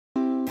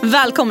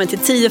Välkommen till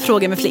 10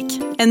 frågor med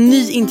Flick, en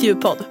ny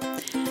intervjupodd.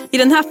 I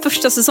den här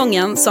första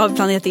säsongen så har vi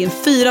planerat in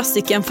 4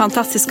 stycken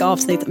fantastiska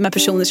avsnitt med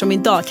personer som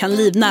idag kan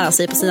livnära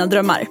sig på sina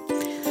drömmar.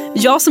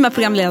 Jag som är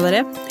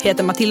programledare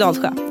heter Matilda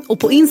Altsjö och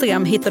på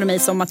Instagram hittar du mig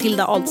som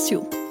Matilda Altsjö.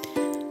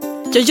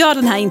 Jag gör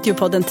den här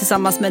intervjupodden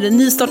tillsammans med det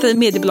nystartade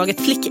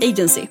mediebolaget Flick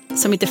Agency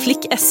som heter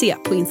Flick SC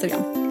på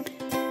Instagram.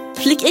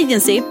 Flick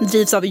Agency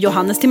drivs av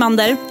Johannes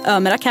Timander,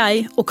 Ömer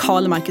Akay och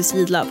Karl Marcus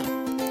Widlöf.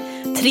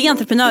 3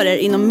 entreprenörer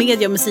inom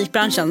media- och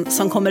musikbranschen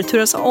som kommer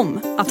turas om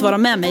att vara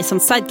med mig som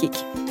sidekick.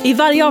 I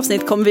varje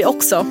avsnitt kommer vi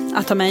också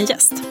att ta med en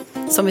gäst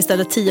som vi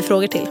ställer 10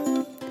 frågor till.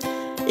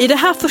 I det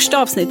här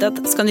första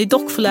avsnittet ska ni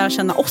dock få lära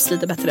känna oss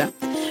lite bättre.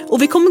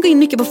 Och vi kommer gå in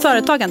mycket på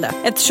företagande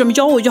eftersom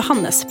jag och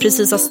Johannes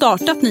precis har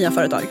startat nya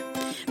företag.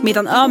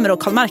 Medan Ömer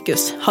och Karl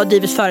Marcus har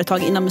drivit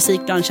företag inom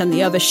musikbranschen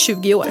i över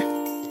 20 år.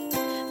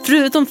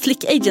 Förutom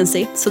Flick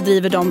Agency så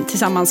driver de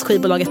tillsammans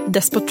skivbolaget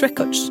Despot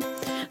Records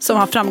som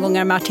har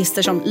framgångar med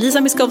artister som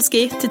Lisa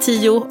Miskovsky,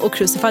 Titiyo och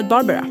Crucified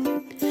Barbara.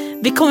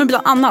 Vi kommer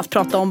bland annat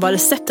prata om vad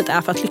receptet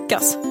är för att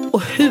lyckas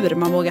och hur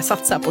man vågar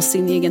satsa på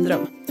sin egen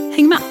dröm.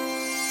 Häng med!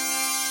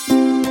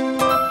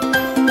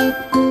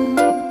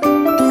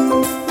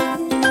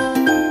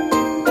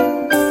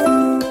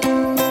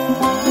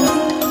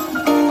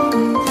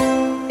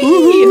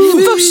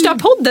 Första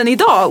podden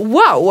idag,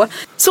 wow!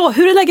 Så,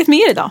 hur är läget med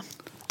er idag?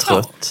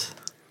 Trött.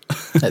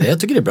 Nej, jag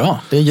tycker det är bra.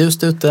 Det är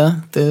ljust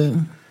ute.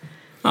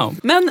 Ja.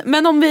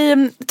 Men om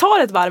vi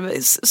tar ett varv,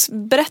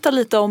 berätta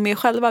lite om er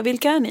själva.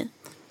 Vilka är ni?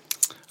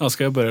 Ja,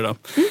 ska jag börja då?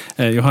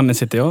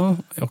 Johannes heter jag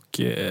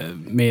och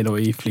med då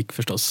i Flick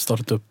förstås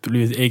startat upp,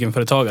 blivit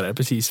egenföretagare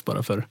precis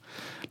bara för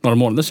några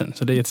månader sedan.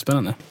 Så det är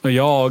jättespännande. Och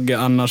jag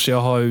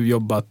har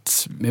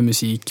jobbat med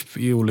musik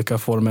i olika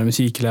former.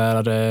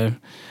 Musiklärare,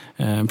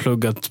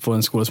 pluggat på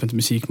en skola som heter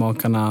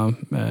Musikmakarna,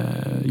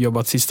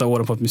 jobbat sista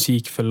åren på ett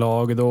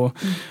musikförlag då.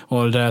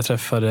 Och där jag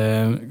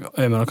träffade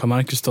Ömer och Karl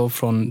Marcus då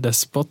från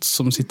Despot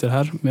som sitter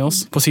här med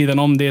oss. På sidan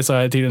om det så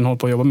har jag tiden hållit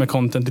på att jobba med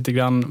content lite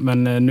grann,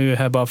 men nu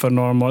här bara för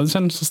några månader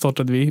sedan så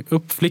startade vi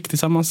upp Flick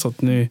tillsammans, så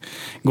att nu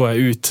går jag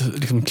ut,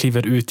 liksom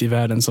kliver ut i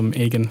världen som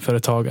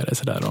egenföretagare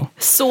sådär då.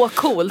 Så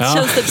coolt, ja.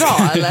 Känns det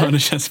bra eller? Ja, det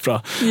känns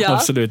bra. Ja.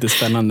 Absolut, det är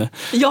spännande.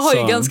 Jag har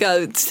ju ganska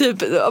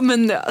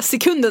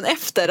sekunden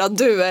efter att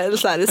du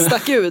så här,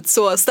 stack ut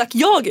så stack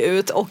jag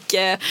ut och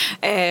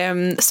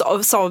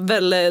sa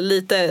väl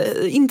lite,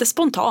 inte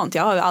spontant,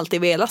 jag har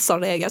alltid velat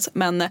starta eget,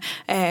 men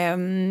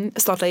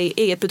starta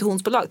eget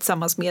produktionsbolag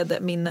tillsammans med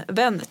min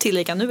vän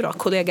tillika nu då,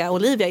 kollega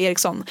Olivia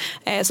Eriksson,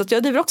 så att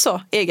jag driver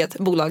också eget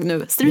bolag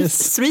nu,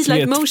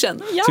 Streetlight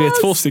Motion. Yes. Så vi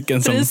är 2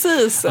 stycken som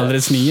precis.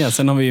 Alldeles nya.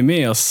 Sen har vi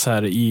med oss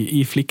här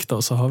i Flick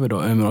då, så har vi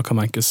då Ömer och Karl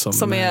Marcus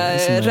som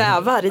är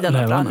rävar i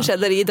denna bransch,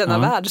 eller i denna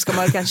värld ska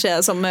man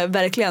kanske, som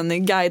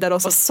verkligen guidar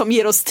oss, som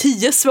ger oss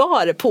 10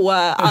 svar på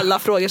alla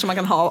frågor som man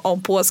kan ha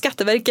om på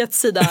Skatteverkets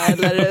sida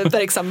eller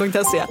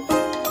verksam.se.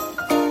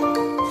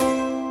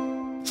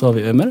 Så har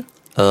vi Ömer.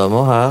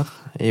 Ömer här.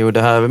 Jo,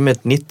 det här är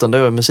mitt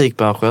 19:e år i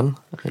musikbranschen.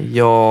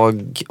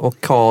 Jag och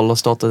Karl har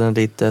startat en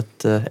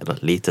litet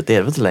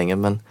är det inte länge,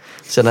 men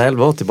sedan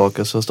 11 år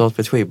tillbaka så startade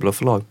vi ett skivbolag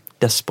förlag,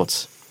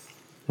 Despots.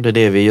 Och det är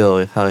det vi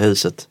gör här i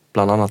huset,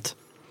 bland annat.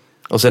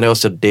 Och sen är jag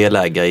också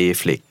delägare i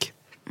Flick,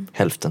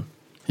 hälften.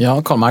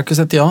 Ja, Karl Marcus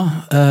heter jag.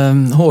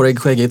 Hårig,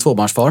 skäggig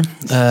tvåbarnsfar.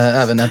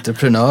 Även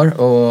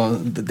entreprenör och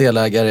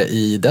delägare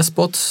i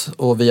Despots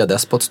och via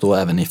Despots då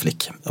även i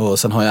Flick. Och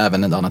sen har jag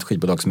även ett annat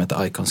skivbolag som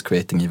heter Icons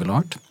Creating Evil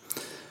Art.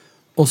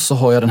 Och så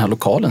har jag den här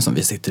lokalen som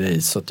vi sitter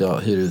i, så att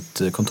jag hyr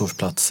ut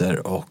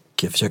kontorsplatser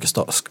och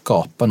försöker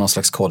skapa någon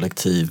slags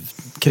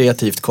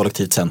kreativt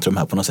kollektivt centrum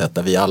här på något sätt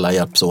där vi alla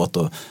hjälps åt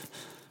och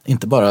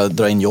inte bara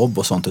dra in jobb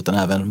och sånt utan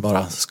även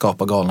bara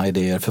skapa galna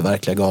idéer,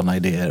 förverkliga galna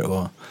idéer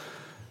och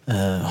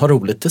ha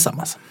roligt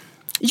tillsammans.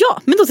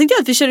 Ja, men då tänkte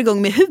jag att vi kör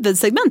igång med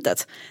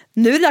huvudsegmentet.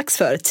 Nu är det dags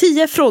för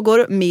 10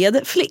 frågor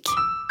med Flick.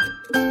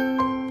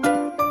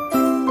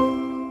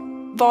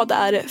 Vad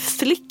är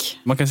Flick?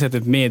 Man kan säga att det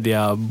är ett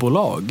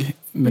mediabolag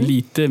med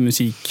lite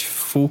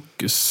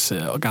musikfokus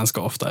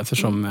ganska ofta,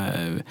 eftersom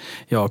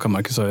jag och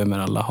Marcus och Ömer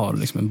alla har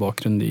liksom en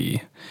bakgrund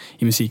i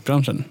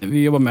musikbranschen.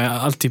 Vi jobbar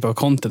med all typ av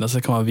content, alltså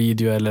det kan vara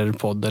video eller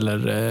podd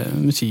eller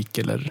musik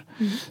eller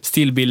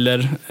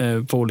stillbilder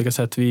på olika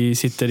sätt. Vi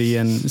sitter i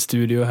en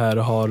studio här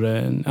och har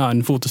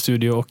en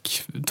fotostudio och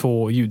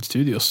 2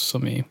 ljudstudios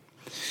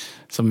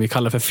som vi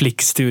kallar för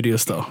Flick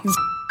Studios då.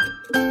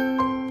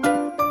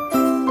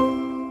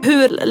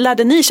 Hur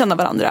lärde ni känna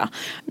varandra?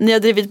 Ni har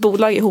drivit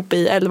bolag ihop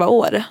i 11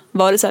 år.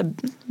 Var det så här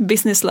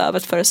business love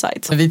at first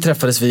sight? Vi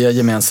träffades via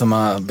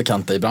gemensamma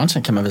bekanta i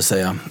branschen kan man väl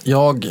säga.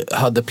 Jag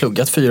hade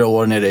pluggat 4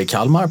 år nere i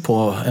Kalmar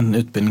på en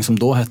utbildning som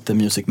då hette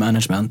Music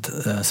Management.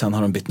 Sen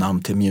har de bytt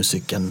namn till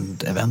Music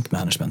and Event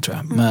Management tror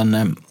jag.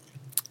 Men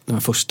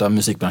den första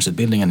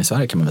musikbranschutbildningen i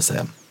Sverige kan man väl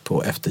säga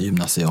på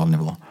eftergymnasial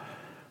nivå.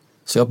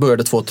 Så jag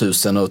började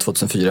 2000 och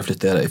 2004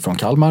 flyttade jag från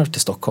Kalmar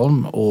till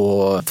Stockholm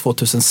och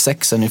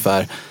 2006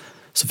 ungefär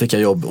så fick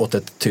jag jobb åt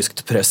ett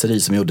tyskt presseri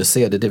som gjorde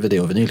CD, DVD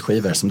och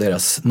vinylskivor som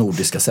deras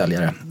nordiska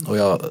säljare. Och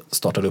jag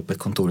startade upp ett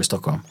kontor i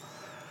Stockholm.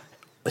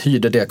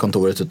 hyrde det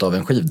kontoret utav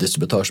en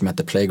skivdistributör som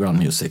heter Playground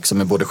Music,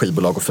 som är både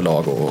skivbolag och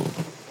förlag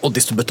och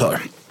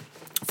distributör.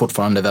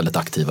 Fortfarande väldigt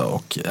aktiva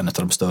och en av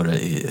de större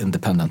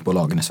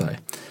independentbolagen i Sverige.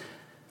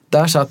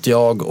 Där satt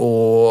jag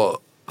och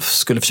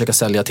skulle försöka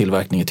sälja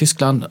tillverkning i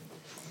Tyskland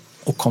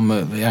och kom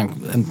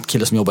en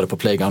kille som jobbade på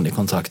Playground i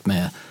kontakt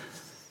med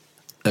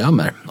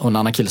Ömer och en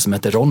annan kille som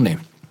heter Ronny.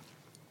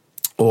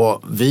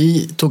 Och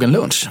vi tog en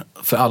lunch,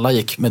 för alla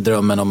gick med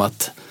drömmen om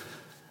att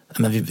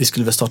vi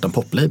skulle väl starta en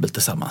poplabel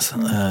tillsammans.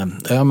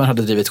 Ömer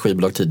hade drivit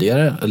skivbolag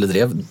tidigare, eller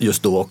drev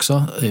just då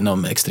också,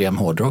 inom extrem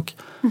hårdrock.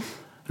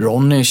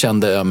 Ronny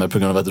kände Ömer på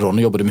grund av att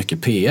Ronny jobbade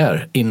mycket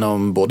PR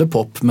inom både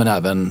pop men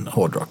även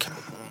hårdrock.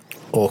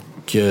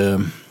 Och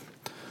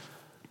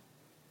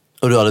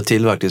du hade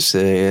tillverknings...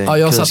 ja,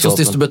 jag satt hos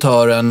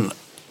distributören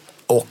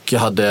och jag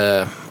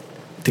hade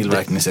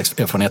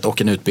tillverkningserfarenhet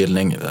och en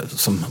utbildning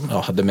som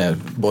hade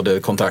med både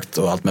kontrakt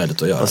och allt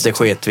möjligt att göra. Fast det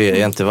sket vi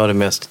egentligen var det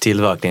mest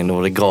tillverkningen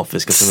och det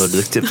grafiska som var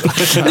duktigt på.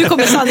 Nu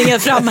kommer sanningen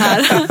fram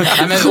här.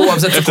 Nej, men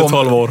oavsett så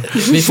 12 år.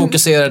 Vi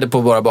fokuserade på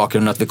våra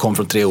bakgrunder, att vi kom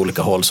från 3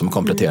 olika håll som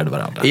kompletterade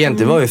varandra.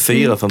 Egentligen var vi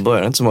 4 från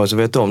början, inte så många som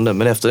vet om det,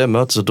 men efter det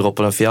mötet så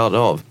droppade den 4:e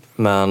av.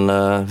 Men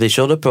vi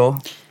körde på.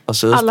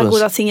 Alltså, alla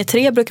goda ting är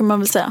 3 brukar man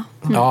väl säga.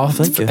 Ja,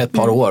 ett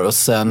par år och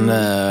sen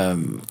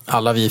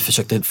alla vi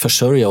försökte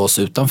försörja oss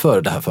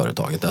utanför det här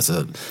företaget.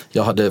 Alltså,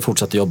 jag hade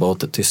fortsatt jobba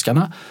åt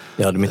tyskarna.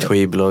 Jag hade mitt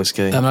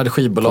skivbolagsgrej. Jag hade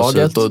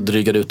skivbolaget och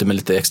drygade ut det med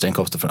lite extra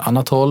inkomster från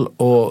annat håll,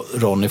 och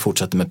Ronny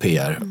fortsatte med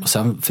PR. Och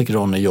sen fick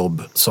Ronny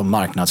jobb som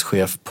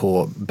marknadschef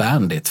på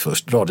Bandit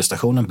först,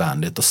 radiostationen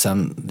Bandit, och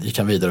sen gick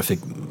han vidare och fick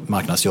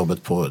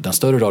marknadsjobbet på den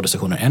större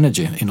radiostationen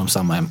Energy inom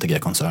samma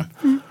MTG-koncern.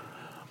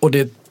 Och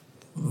det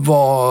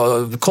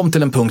kom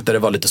till en punkt där det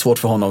var lite svårt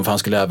för honom, för han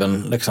skulle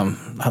även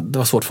det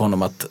var svårt för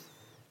honom att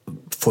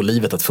få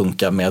livet att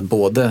funka med att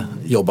både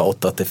jobba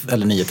 8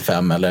 eller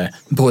 9-5 eller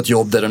på ett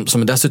jobb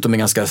som dessutom är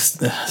ganska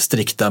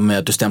strikta med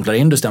att du stämplar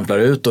in, du stämplar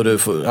ut, och du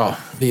får,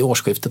 vid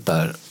årsskiftet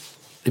där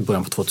i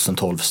början på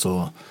 2012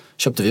 så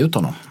köpte vi ut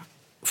honom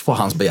på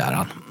hans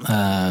begäran.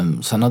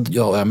 Sen hade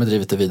jag och Ömer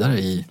drivit det vidare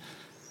i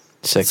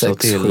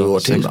 6-7 år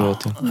till.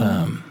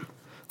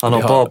 Han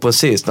hoppade av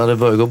precis när det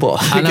började gå bra.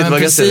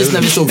 Precis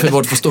när vi stod för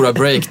vårt stora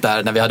break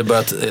där, när vi hade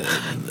börjat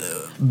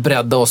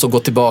bredda oss och gå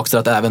tillbaka till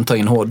att även ta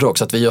in hårdrock.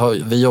 Så att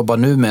vi jobbar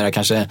numera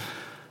kanske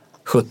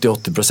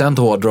 70-80%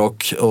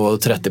 hårdrock och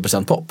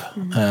 30% pop.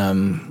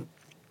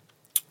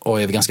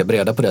 Och är vi ganska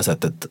breda på det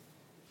sättet.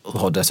 Och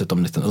har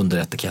dessutom lite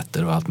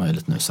underetiketter och allt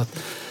möjligt nu. Så att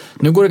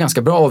nu går det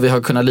ganska bra och vi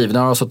har kunnat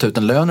livnära oss och ta ut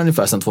en lön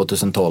ungefär sedan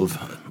 2012.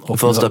 Och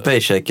första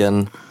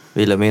paychecken,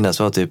 vill jag minnas,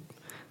 var typ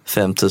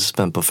 5 000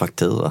 spänn på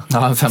faktura.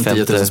 Ja,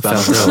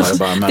 5-10 000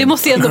 spänn. Det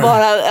måste ju ändå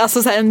vara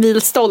så här en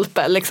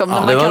milstolpe. Liksom, när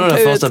det man var kan den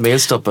ta första ut.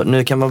 milstolpen.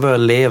 Nu kan man börja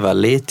leva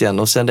lite igen,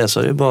 och sen dess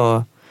är det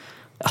bara...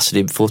 Alltså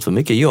det är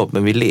fortfarande mycket jobb,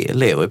 men vi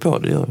lever ju på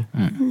det, gör vi.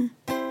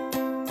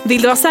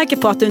 Vill du vara säker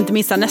på att du inte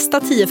missar nästa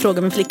 10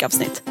 frågor med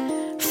Flick-avsnitt?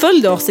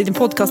 Följ oss i din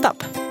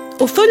podcastapp.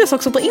 Och följ oss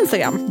också på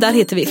Instagram, där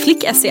heter vi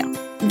Flick.se.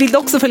 Vill du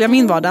också följa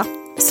min vardag,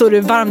 så är du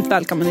varmt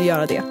välkommen att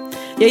göra det.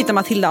 Jag hittar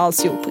Matilda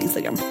Alsjo på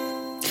Instagram.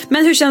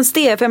 Men hur känns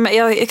det? För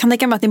jag kan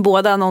tänka mig att ni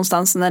båda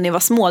någonstans när ni var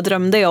små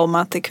drömde om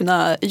att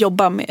kunna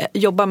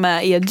jobba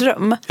med er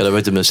dröm. Ja, det var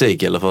inte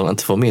musik i alla fall,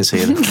 inte från min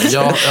sida.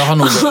 Jag har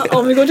nog...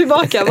 Om vi går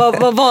tillbaka,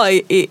 vad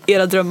var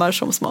era drömmar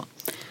som små?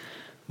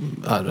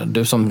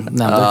 Du som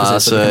nämnde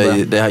alltså,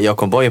 jag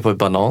kom bara in på ett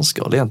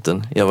bananskal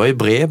egentligen. Jag var ju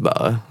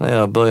brevbärare när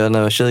jag började när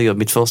jag var 20,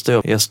 mitt första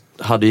år. Jag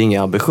hade ju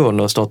inga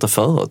ambitioner att starta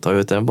företag,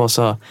 utan jag bara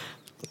så här,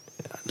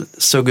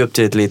 såg upp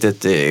till ett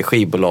litet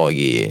skivbolag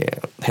i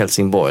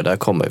Helsingborg där jag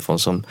kommer ifrån,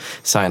 som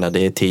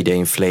signade tidiga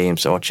In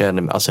Flames och Arch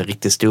Enemy, alltså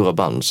riktigt stora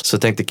band. Så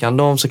jag tänkte, kan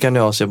de så kan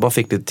jag. Så jag bara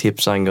fick lite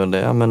tips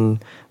angående,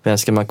 vem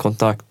ska man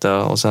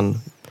kontakta? Och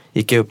sen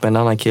gick jag upp med en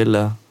annan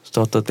kille,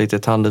 startade ett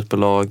litet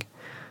handelsbolag,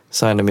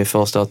 signade min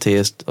första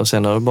artist, och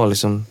sen har det bara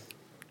liksom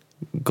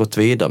gått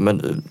vidare.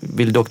 Men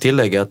vill dock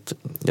tillägga att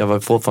jag var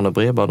fortfarande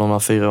brevbärare de här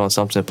 4 åren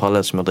samtidigt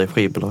parallellt som jag drev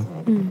skivbolag.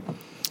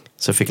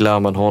 Så jag fick lära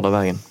mig den hårda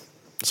vägen.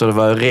 Så det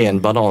var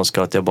ren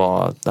bananskal att jag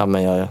bara,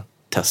 jag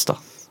testar.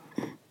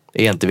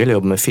 Egentligen vill jag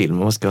jobba med film,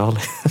 om man ska vara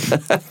ärlig.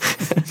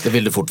 Det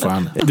vill du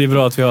fortfarande. Det är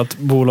bra att vi har ett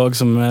bolag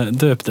som är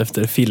döpt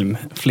efter film.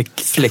 Flick.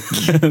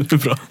 Det är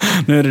bra.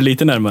 Nu är det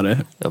lite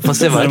närmare. Ja,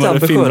 fast det var inte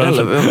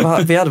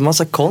ambition. Vi hade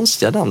massa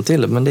konstiga namn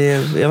till det, men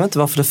jag vet inte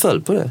varför det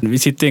föll på det. Vi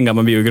sitter i en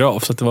gammal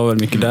biograf, så det var väl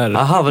mycket där.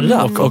 Aha, var det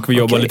där? Och vi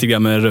jobbar lite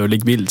grann med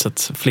rörlig bild, så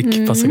att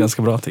Flick passar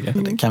ganska bra, tycker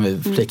jag. Det kan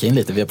vi flika in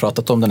lite. Vi har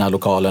pratat om den här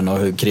lokalen och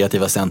hur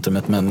kreativa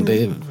centrumet, men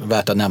det är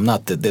värt att nämna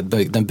att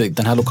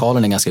den här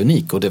lokalen är ganska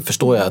unik, och det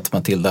förstår jag att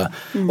Matilda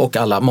och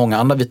många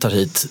andra vi tar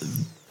hit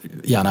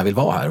gärna vill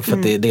vara här. För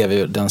att det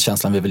är den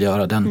känslan vi vill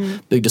göra. Den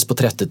byggdes på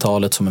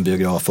 30-talet som en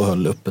biograf och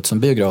höll öppet som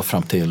biograf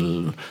fram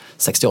till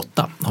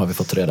 68 har vi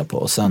fått reda på.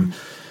 Och sen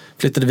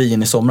flyttade vi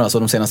in i somras,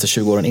 och de senaste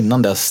 20 åren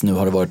innan dess nu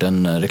har det varit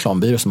en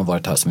reklambyrå som har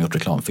varit här, som har gjort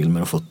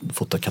reklamfilmer och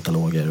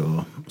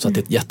fotakataloger. Så att det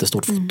är ett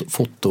jättestort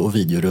foto- och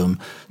videorum,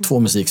 2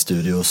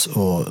 musikstudios,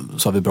 och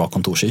så har vi bra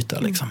kontorsyta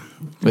liksom.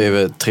 Vi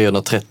är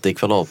 330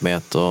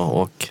 kvadratmeter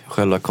och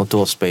själva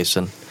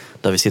kontorsspacen,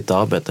 där vi sitter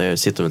och arbetar. Jag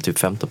sitter väl typ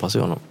 15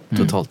 personer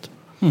totalt.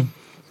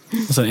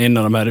 Och sen en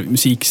av de här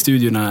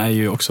musikstudiorna är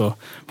ju också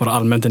bara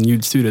allmänt en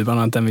ljudstudio, bland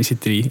annat den vi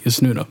sitter i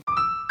just nu då.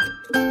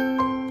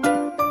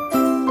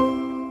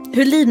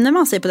 Hur livnär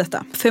man sig på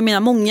detta? För jag menar,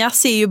 många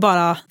ser ju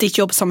bara ditt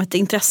jobb som ett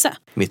intresse.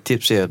 Mitt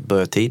tips är att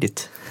börja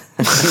tidigt.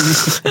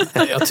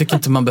 Jag tycker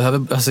inte man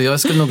behöver, alltså jag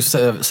skulle nog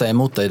säga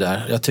emot dig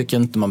där. Jag tycker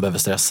inte man behöver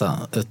stressa,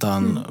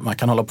 utan man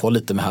kan hålla på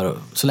lite med här.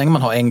 Så länge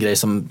man har en grej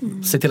som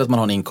ser till att man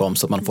har en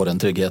inkomst så att man får den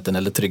tryggheten,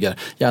 eller tryggar,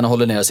 gärna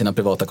håller ner sina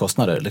privata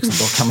kostnader. Liksom.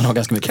 Då kan man ha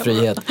ganska mycket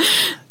frihet.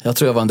 Jag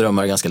tror jag var en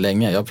drömmare ganska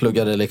länge. Jag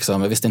pluggade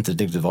liksom, jag visste inte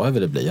riktigt vad jag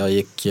ville bli. Jag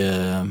gick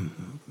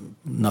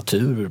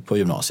natur på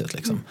gymnasiet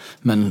liksom.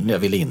 Men jag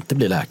ville inte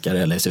bli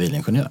läkare eller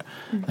civilingenjör.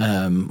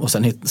 Och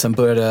sen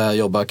började jag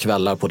jobba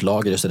kvällar på ett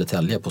lager i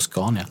Södertälje på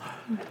Scania.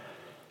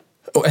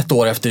 Och ett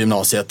år efter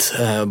gymnasiet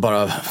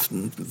bara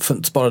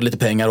sparade lite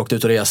pengar, åkte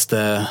ut och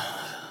reste,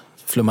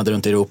 flummade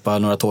runt i Europa,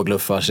 några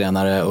tågluffar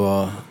senare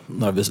och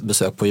några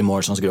besök på Jim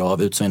Morrisons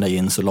grav, utsvängda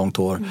jeans och långt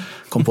hår.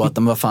 Kom på att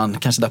vad fan,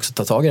 kanske dags att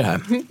ta tag i det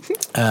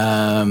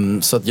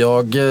här. Så att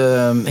jag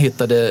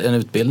hittade en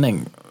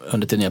utbildning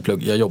under tiden jag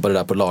pluggade. Jag jobbade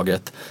där på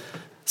lagret.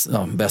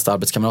 Ja, bästa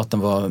arbetskamraten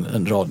var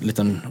en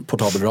liten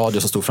portabel radio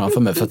som stod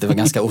framför mig, för att det var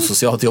ganska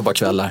osocialt att jobba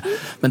kvällar.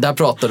 Men där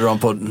pratade de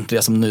på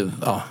det som nu,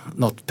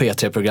 något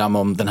P3-program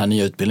om den här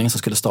nya utbildningen som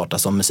skulle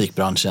startas om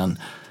musikbranschen.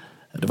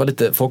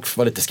 Folk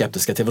var lite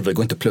skeptiska till, det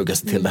går inte att plugga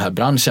sig till det här.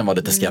 Branschen var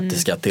lite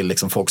skeptiska till,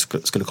 liksom, folk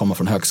skulle komma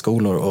från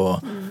högskolor och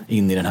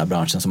in i den här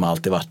branschen som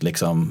alltid varit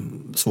liksom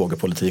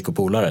svågerpolitik och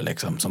polare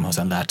liksom, som har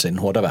sedan lärt sig den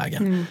hårda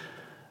vägen.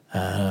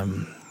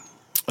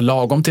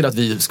 Lagom till att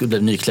vi skulle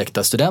bli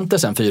nykläckta studenter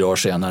sen 4 år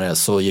senare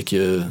så gick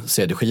ju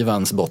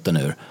CD-skivans botten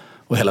ur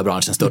och hela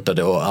branschen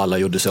störtade och alla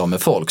gjorde sig av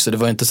med folk. Så det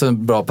var inte så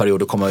en bra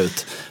period att komma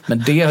ut.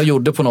 Men det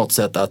gjorde på något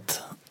sätt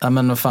att,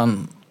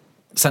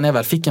 sen när jag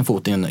väl fick en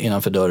fot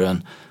innanför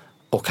dörren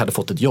och hade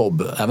fått ett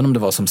jobb, även om det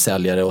var som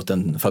säljare åt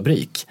en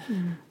fabrik,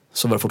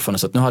 så var det fortfarande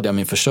så att nu hade jag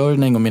min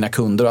försörjning och mina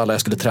kunder och alla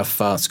jag skulle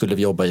träffa skulle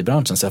vi jobba i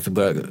branschen. Så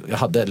jag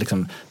hade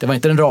liksom, det var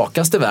inte den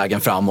rakaste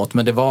vägen framåt,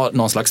 men det var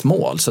någon slags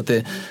mål. Så att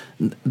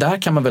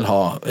där kan man väl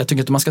ha, jag tycker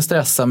inte man ska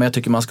stressa, men jag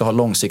tycker man ska ha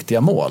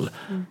långsiktiga mål.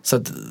 Så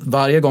att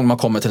varje gång man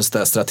kommer till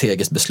ett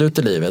strategiskt beslut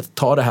i livet,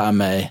 ta det här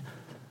med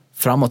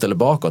framåt eller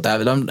bakåt,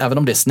 även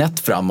om det är snett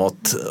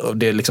framåt och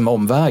det är liksom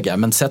omvägar,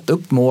 men sätt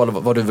upp mål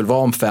vad du vill vara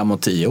om 5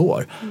 och 10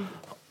 år.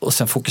 Och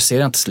sen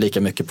fokusera inte så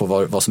lika mycket på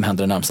vad som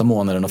händer den närmsta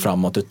månaden och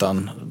framåt,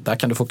 utan där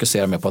kan du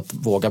fokusera mer på att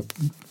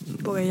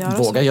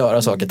våga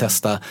göra saker,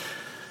 testa.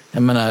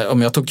 Jag menar,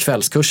 om jag tog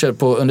kvällskurser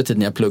under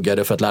tiden jag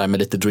pluggade för att lära mig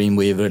lite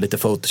Dreamweaver, lite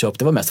Photoshop,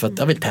 det var mest för att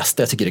jag vill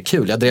testa, jag tycker det är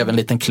kul. Jag drev en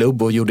liten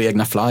klubb och gjorde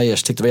egna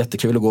flyers, tyckte det var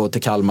jättekul att gå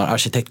till Kalmar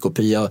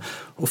arkitektkopia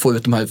och få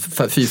ut de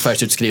här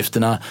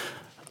fyrfärgsutskrifterna.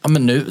 Ja,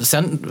 men nu,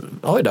 sen,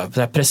 det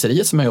här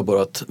presseriet som jag jobbar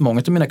åt,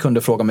 många av mina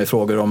kunder frågar mig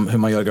frågor om hur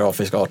man gör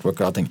grafisk artwork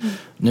och allting.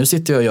 Nu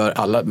sitter jag och gör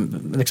alla,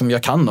 liksom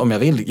jag kan om jag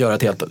vill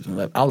göra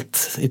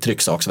allt i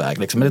trycksaksväg.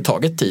 Liksom. Men det har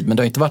tagit tid, men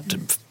det har inte varit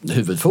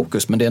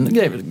huvudfokus. Men det är en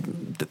grej,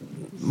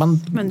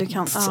 men du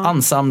kan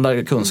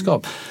ansamlar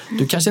kunskap.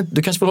 Du kanske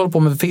vill hålla på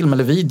med film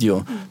eller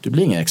video. Du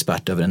blir ingen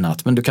expert över en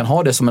natt, men du kan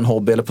ha det som en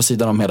hobby eller på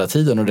sidan om hela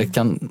tiden,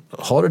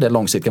 och har du det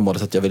långsiktiga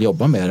målet att jag vill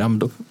jobba med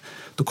det,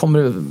 då kommer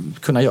du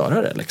kunna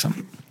göra det liksom.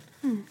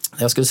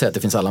 Jag skulle säga att det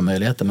finns alla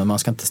möjligheter, men man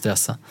ska inte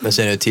stressa. Men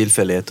sen är det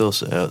tillfällighet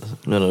också.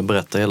 Nu när du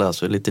berättar hela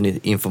så är det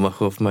lite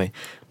information för mig.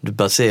 Du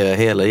baserar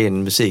hela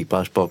din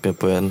musikbranschbakgrund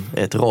på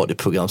ett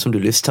radioprogram som du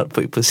lyssnade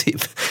på i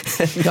princip.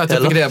 Jag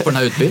fick det på den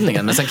här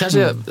utbildningen, men sen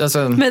kanske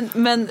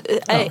Men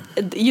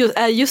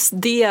är just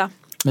det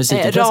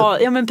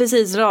ja men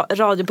precis,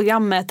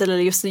 radioprogrammet eller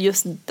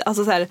just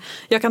alltså så här,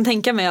 jag kan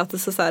tänka mig att det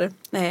så här,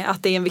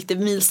 att det är en viktig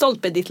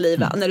milstolpe i ditt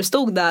liv när du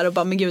stod där och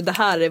bara, men gud, det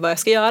här är vad jag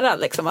ska göra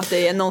liksom, att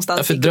det är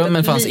någonstans för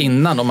drömmen fanns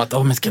innan om att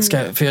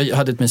för jag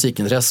hade ett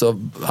musikintresse och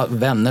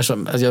vänner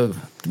som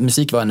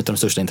musik var en av de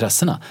största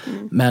intressena,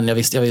 men jag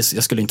visste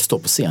jag skulle inte stå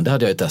på scen. Det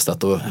hade jag ju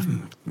testat och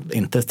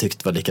inte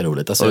tyckt var lika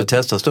roligt. Har du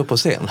testat att stå på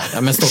scen?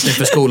 Ja, men stått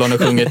inför skolan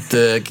och sjungit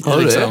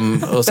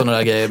liksom, och sådana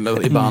där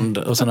grejer i band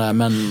och sådana där,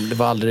 men det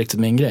var aldrig riktigt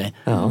min grej.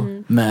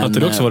 Men, har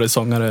du också varit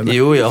sångare?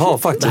 Jo, jag har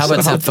faktiskt. Det här var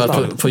ett sätt för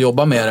att få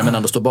jobba med det, men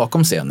ändå stå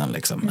bakom scenen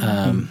liksom.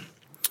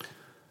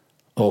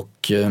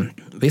 Och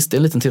visst, det är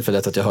en liten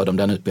tillfällighet att jag hörde om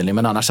den utbildningen,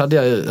 men annars hade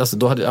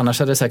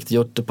jag säkert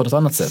gjort det på något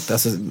annat sätt.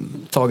 Alltså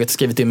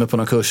skrivit in mig på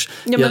någon kurs,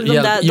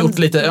 gjort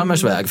lite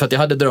ömmersväg, för att jag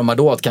hade drömmar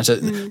då att kanske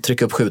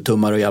trycka upp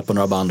 7-tummar och hjälpa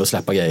några band och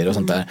släppa grejer och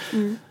sånt där.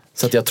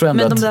 Så att jag tror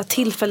ändå men de där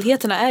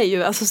tillfälligheterna är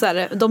ju alltså så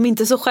här, de är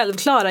inte så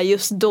självklara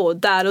just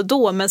där och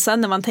då, men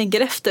sen när man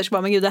tänker efter så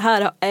bara, men gud, det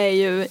här är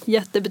ju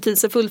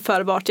jättebetydelsefullt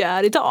för vart jag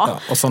är idag. Ja,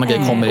 och sådana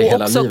grejer kommer i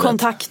hela livet. Och också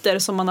kontakter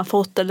som man har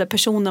fått eller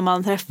personer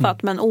man har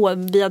träffat, men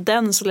via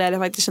den så lär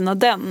jag faktiskt känna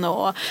den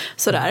och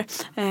sådär.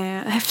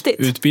 Häftigt.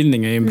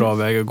 Utbildning är ju en bra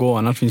väg att gå,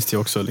 annars finns det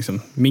ju också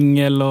liksom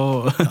mingel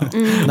och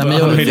Nej,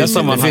 men det finns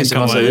en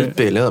massa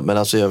utbildningar, men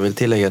alltså jag vill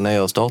tillägga, när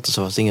jag startade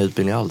så fanns det inga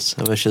utbildningar alls.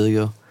 Jag var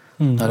 20 år.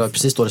 Ja, det var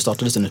precis då det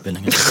startade sin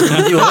utbildning.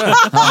 Gjorde det?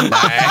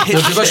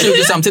 Nej. Du var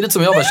 20 samtidigt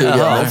som jag var 20.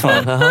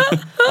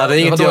 Ja, det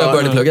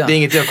är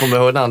inget jag kommer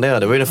ihåg när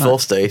det var ju den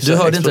första. Du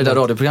hörde inte det där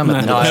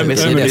radioprogrammet? Nej,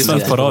 jag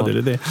lyssnade på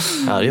radio. Det.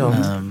 Ja, ja.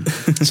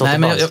 Nej,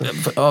 men jag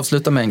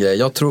avslutar med en grej.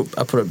 Jag tror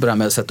på det här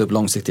med att sätta upp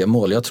långsiktiga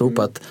mål. Jag tror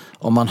på att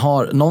om man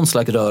har någon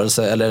slags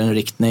rörelse eller en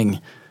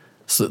riktning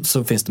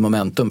så finns det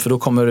momentum. För då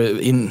kommer du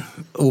in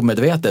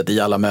omedvetet i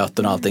alla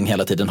möten och allting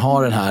hela tiden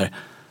har den här.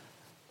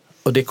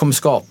 Och det kommer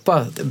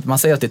skapa, man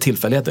säger att det är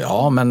tillfälligheter,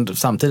 ja, men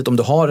samtidigt om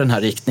du har den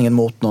här riktningen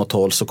mot något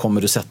håll så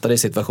kommer du sätta dig i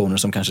situationer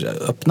som kanske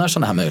öppnar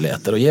sådana här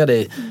möjligheter och ger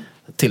dig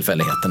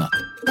tillfälligheterna.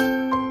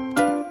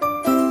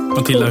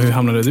 Matilda, hur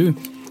hamnade du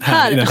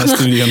här i den här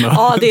studion då?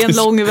 Ja, det är en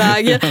lång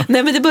väg.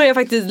 Nej, men det börjar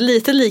faktiskt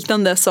lite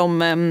liknande som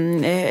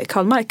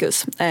Karl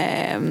Marcus.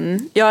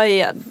 Jag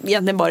är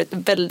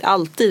egentligen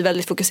alltid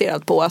väldigt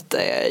fokuserad på att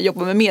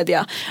jobba med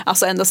media.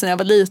 Alltså ända sedan jag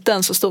var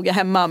liten så stod jag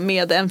hemma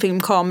med en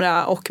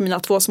filmkamera och mina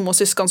 2 små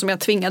syskon som jag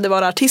tvingade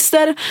vara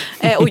artister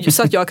och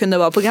så att jag kunde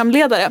vara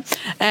programledare.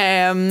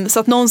 Så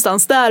att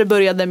någonstans där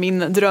började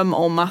min dröm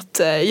om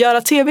att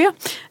göra tv.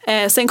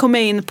 Sen kom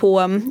jag in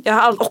på, jag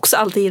har också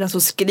alltid gillat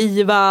att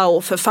skriva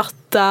och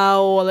författa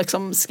och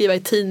liksom skriva i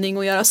tidning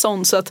och göra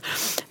sånt. Så att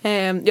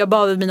jag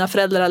bad mina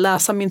föräldrar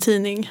läsa min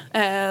tidning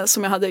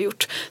som jag hade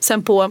gjort.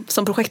 Sen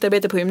som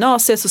projektarbete på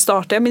gymnasiet så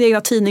startade jag min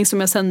egna tidning som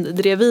jag sen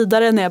drev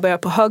vidare när jag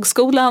började på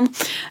högskolan.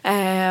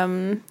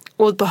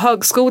 Och på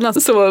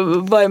högskolan så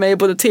var jag med i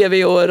både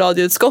tv- och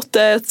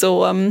radioutskottet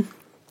och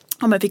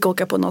jag fick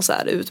åka på något så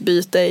här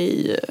utbyte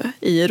i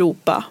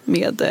Europa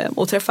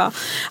och träffa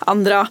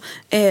andra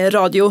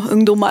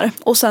radioungdomar.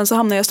 Och sen så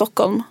hamnade jag i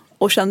Stockholm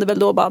och kände väl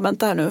då bara,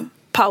 vänta här nu,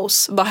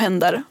 paus, vad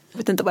händer? Jag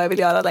vet inte vad jag vill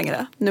göra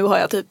längre. Nu har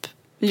jag typ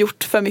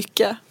gjort för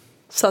mycket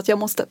så att jag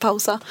måste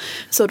pausa.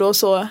 Så då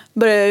så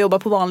började jag jobba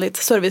på vanligt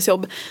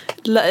servicejobb.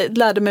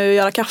 Lärde mig att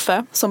göra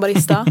kaffe som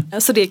barista.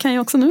 Så det kan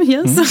jag också nu,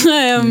 yes.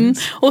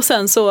 Och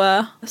sen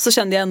så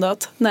kände jag ändå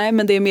att nej,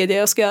 men det är media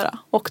jag ska göra.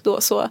 Och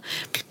då så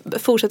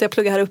fortsatte jag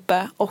plugga här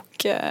uppe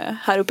och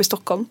här uppe i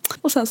Stockholm.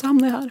 Och sen så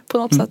hamnade jag här på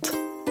något sätt.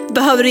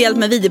 Behöver du hjälp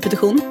med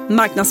videoproduktion,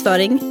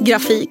 marknadsföring,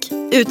 grafik,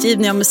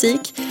 utgivning av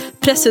musik,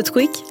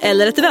 pressutskick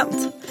eller ett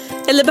event?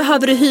 Eller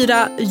behöver du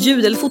hyra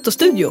ljud- eller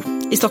fotostudio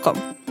i Stockholm?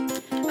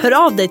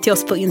 Hör av dig till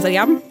oss på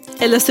Instagram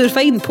eller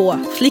surfa in på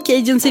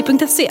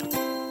flickagency.se.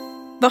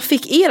 Vad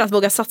fick er att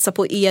våga satsa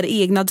på er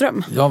egna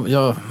dröm?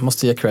 Jag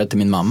måste ge cred till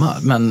min mamma.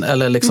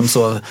 Eller liksom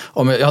så,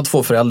 jag har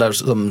 2 föräldrar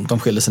som de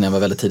skilde sig när jag var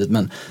väldigt tidigt,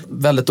 men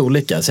väldigt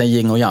olika. Så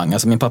yin och yang.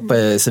 Alltså min pappa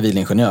är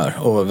civilingenjör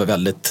och var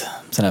väldigt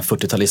sån här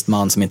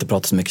 40-talistman som inte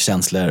pratar så mycket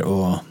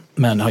känslor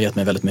men har gett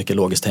mig väldigt mycket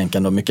logiskt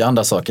tänkande och mycket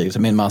andra saker. Så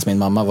min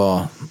mamma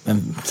var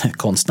en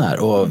konstnär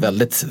och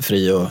väldigt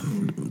fri och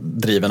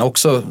driven.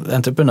 Också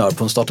entreprenör.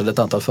 Hon startade ett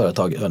antal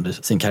företag under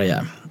sin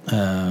karriär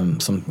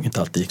som inte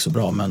alltid gick så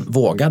bra, men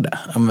vågade,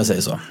 om man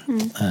säger så.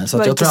 Så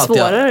var att det inte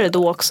svårare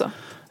då också?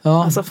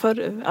 Ja,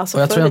 alltså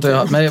och jag tror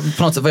inte men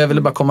på något sätt vad jag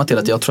ville bara komma till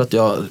att jag tror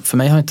att för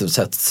mig har inte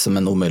sett som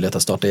en omöjlighet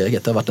att starta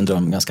eget. Det har varit en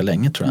dröm ganska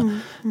länge, tror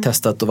jag.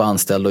 Testat att vara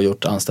anställd och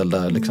gjort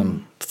anställda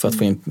liksom, för att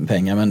få in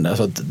pengar, men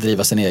alltså att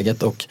driva sin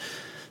eget. Och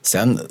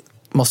sen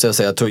måste jag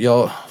säga,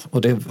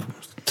 och det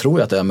tror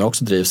jag att jag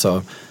också drivs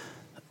av,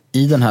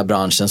 i den här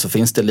branschen så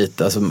finns det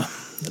lite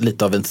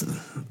av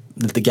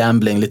lite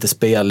gambling, lite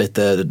spel,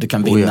 du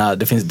kan vinna,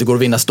 det går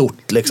att vinna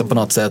stort liksom på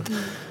något sätt.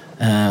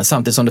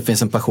 Samtidigt som det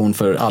finns en passion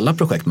för alla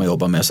projekt man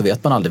jobbar med, så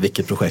vet man aldrig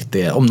vilket projekt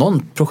det är. Om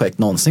någon projekt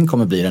någonsin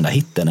kommer bli den där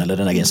hitten eller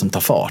den där grejen som tar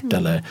fart.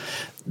 Eller,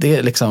 det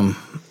är liksom,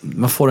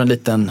 man får en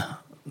liten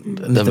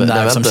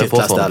nerv som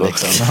kittlas där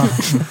liksom.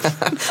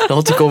 Det har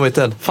inte kommit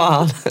än.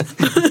 Fan.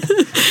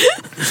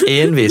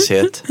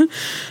 Envishet.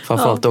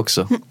 Framförallt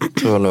också.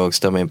 Tror jag nog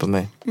stämmer in på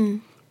mig.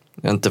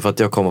 Inte för att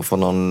jag kommer från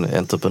någon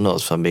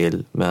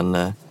entreprenörsfamilj,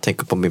 men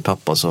tänker på min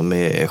pappa som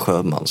är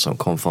sjöman som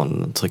kom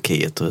från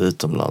Turkiet och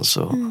utomlands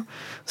och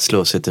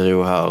slår sig till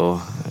ro här och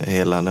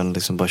hela den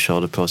liksom bara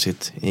körde på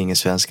sitt, ingen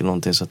svensk eller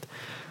någonting, så att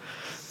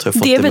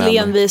det är väl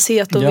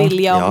envishet och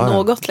vilja om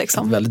något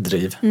liksom. Väldigt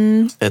driv.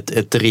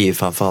 Ett driv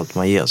framförallt,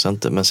 man ger sig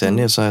inte, men sen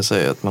är det så jag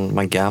säger att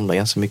man gamlar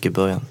ganska mycket i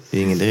början. Det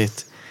är ingen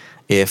direkt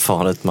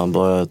erfarenhet man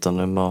börjar,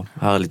 utan man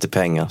har lite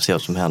pengar, ser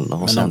vad som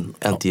händer och sen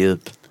inte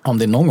djup. Om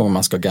det är någon gång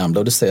man ska gambla,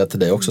 och det säger jag till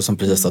dig också som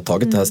precis har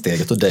tagit det här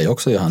steget, och dig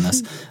också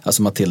Johannes,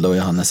 alltså Matilda och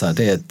Johannes här,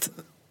 det är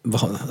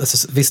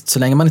visst, så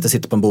länge man inte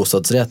sitter på en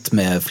bostadsrätt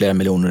med flera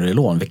miljoner i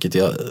lån, vilket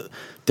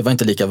det var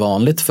inte lika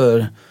vanligt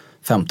för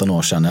 15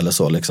 år sedan eller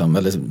så liksom,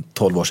 eller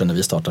 12 år sedan när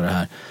vi startade det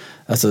här.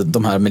 Alltså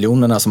de här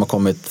miljonerna som har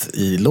kommit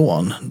i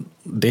lån,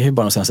 det är ju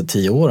bara de senaste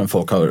 10 åren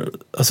folk har,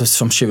 alltså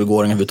som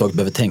 20-åringar överhuvudtaget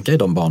behöver tänka i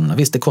de banorna.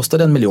 Visst, det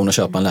kostade 1 miljon att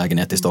köpa en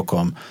lägenhet i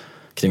Stockholm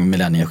kring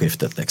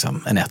millennieskiftet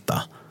liksom, en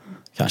etta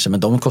kanske, men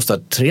de kostar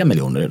 3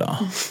 miljoner idag.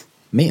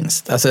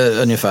 minst. Alltså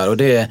ungefär. Och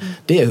det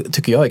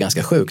tycker jag är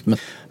ganska sjukt.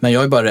 Men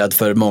jag är bara rädd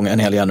för en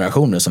hel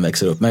generation som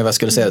växer upp. Men jag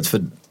skulle säga att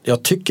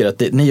jag tycker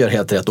att ni gör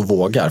helt rätt och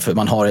vågar. För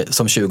man har,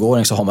 som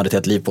 20-åring så har man ett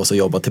helt liv på sig att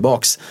jobba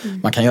tillbaks.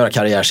 Man kan göra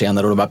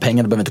karriärscener och de här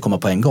pengarna behöver inte komma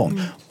på en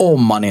gång.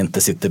 Om man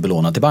inte sitter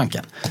belånad till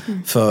banken.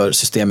 För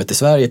systemet i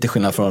Sverige, till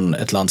skillnad från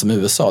ett land som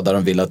USA där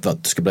de vill att du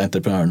ska bli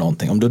entreprenör eller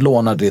någonting. Om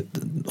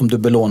du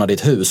belånar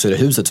ditt hus så är det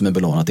huset som är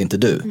belånat, inte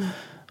du.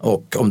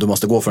 Och om du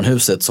måste gå från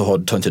huset så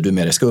tar inte du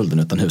med dig skulden,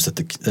 utan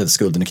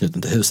skulden är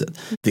knuten till huset.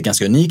 Det är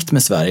ganska unikt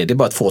med Sverige. Det är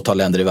bara ett fåtal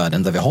länder i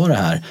världen där vi har det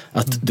här.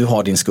 Att du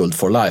har din skuld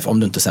for life om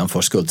du inte sen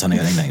får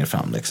skuldsanering längre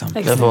fram. Liksom.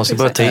 Och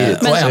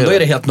ändå är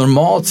det helt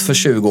normalt för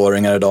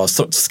 20-åringar idag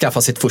att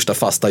skaffa sitt första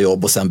fasta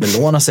jobb och sen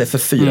belåna sig för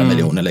 4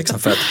 miljoner. Liksom,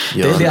 för att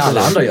det är det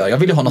alla andra gör. Jag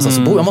vill ju ha någonstans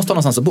att bo. Jag måste ha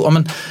någonstans att bo.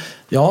 Men,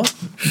 ja,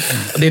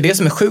 det är det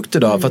som är sjukt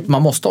idag, för att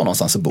man måste ha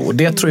någonstans att bo. Och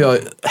det tror jag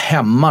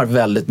hämmar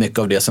väldigt mycket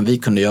av det som vi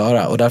kunde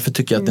göra. Och därför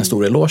tycker jag att det är en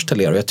stor eloge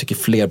till er, och jag tycker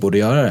fler borde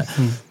göra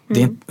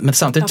det. Men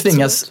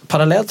samtidigt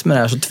parallellt med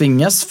det här så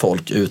tvingas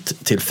folk ut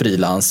till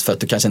frilans för att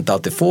du kanske inte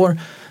alltid får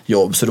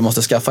jobb, så du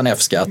måste skaffa en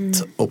F-skatt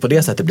och på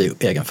det sättet bli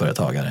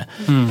egenföretagare.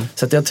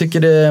 Så att jag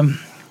tycker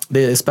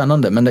det är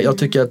spännande, men jag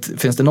tycker att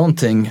finns det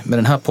någonting med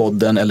den här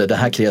podden eller det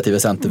här kreativa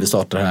center vi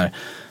startar här.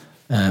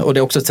 Och det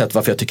är också ett sätt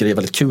varför jag tycker det är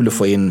väldigt kul att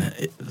få in,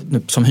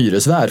 som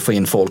hyresvärd, få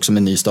in folk som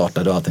är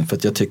nystartade och allting. För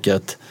att jag tycker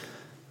att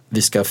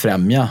vi ska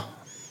främja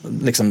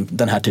liksom,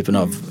 den här typen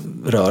av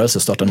rörelse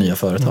och starta nya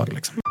företag.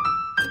 Liksom.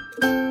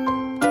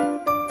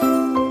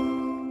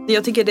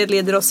 Jag tycker det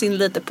leder oss in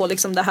lite på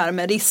liksom det här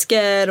med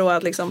risker och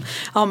att liksom,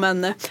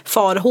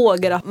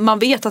 farhågor. Att man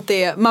vet att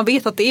det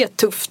är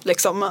tufft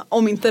liksom,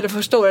 om inte det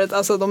första året,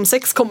 alltså de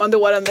 6 kommande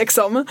åren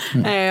liksom.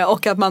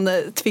 Och att man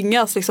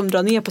tvingas liksom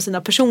dra ner på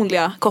sina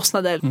personliga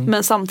kostnader.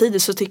 Men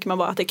samtidigt så tycker man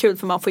bara att det är kul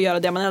för man får göra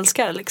det man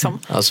älskar liksom.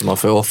 Alltså man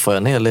får offra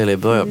en hel del i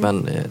början,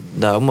 men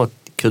däremot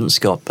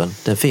kunskapen,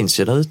 den finns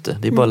ju där ute.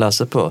 Det är bara att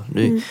läsa på.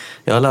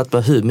 Jag har lärt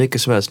mig hur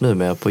mycket som helst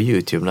numera på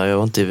YouTube när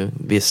jag inte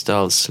visste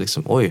alls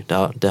liksom, oj,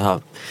 det här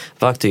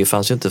verktyget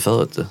fanns ju inte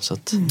förut. Så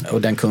att...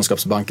 Och den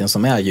kunskapsbanken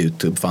som är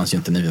YouTube fanns ju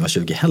inte när vi var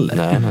 20 heller.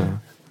 Nej.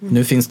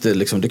 Nu finns det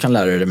liksom, du kan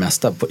lära dig det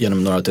mesta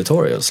genom några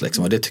tutorials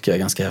liksom, och det tycker jag är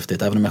ganska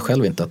häftigt, även om jag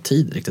själv inte har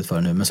tid riktigt för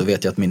det nu, men så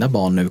vet jag att mina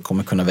barn nu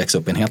kommer kunna växa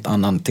upp i en helt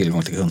annan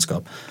tillgång till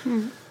kunskap.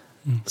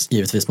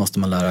 Givetvis måste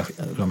man lära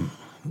dem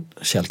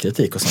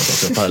källkritik och sånt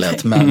också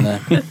parallellt, men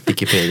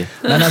Wikipedia.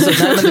 Men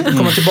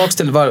komma tillbaka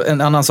till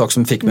en annan sak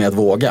som fick mig att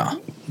våga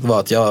var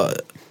att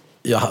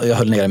jag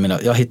höll ner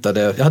jag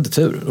hade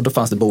tur, och då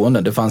fanns det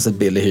boende, det fanns ett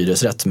billig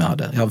hyresrätt som jag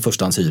hade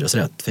förstahands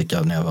hyresrätt fick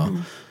jag när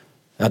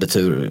jag hade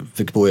tur,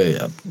 fick bo i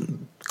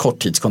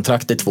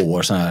korttidskontrakt i 2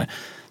 år så här.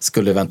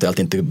 Skulle eventuellt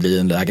inte bli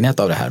en lägenhet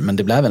av det här, men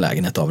det blev en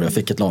lägenhet av det. Jag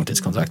fick ett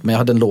långtidskontrakt, men jag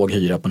hade en låg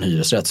hyra på en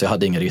hyresrätt så jag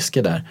hade inga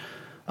risker där.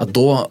 Att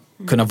då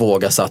kunna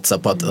våga satsa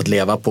på att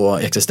leva på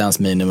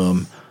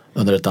existensminimum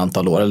under ett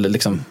antal år. Eller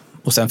liksom,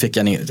 och sen fick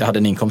jag hade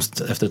en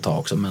inkomst efter ett tag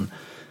också. Men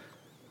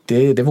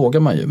det vågar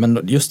man ju. Men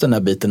just den här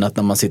biten att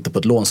när man sitter på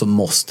ett lån som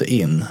måste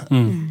in.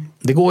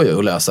 Det går ju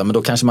att lösa, men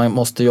då kanske man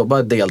måste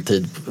jobba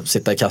deltid,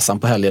 sitta i kassan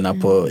på helgerna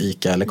på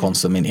ICA eller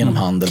Konsum inom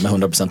handel med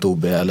 100%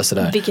 OB eller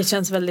sådär. Vilket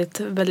känns väldigt,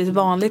 väldigt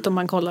vanligt om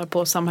man kollar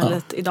på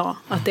samhället idag.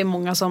 Att det är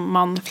många som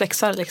man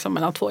flexar liksom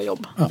mellan 2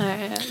 jobb.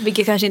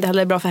 Vilket kanske inte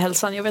heller är bra för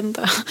hälsan, jag vet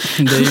inte.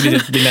 Det är ju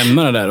ett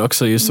dilemma där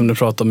också, just som du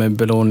pratar med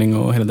belåning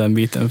och hela den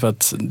biten. För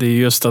att det är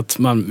just att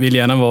man vill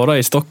gärna vara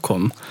i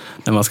Stockholm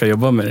när man ska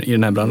jobba i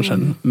den här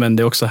branschen. Men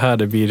det är också här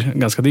det blir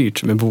ganska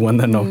dyrt med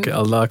boenden och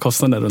alla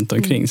kostnader runt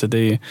omkring. Så det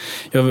är,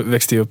 jag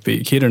växte upp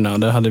i Kiruna,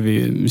 där hade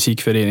vi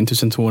musikförening,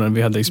 1000 toner,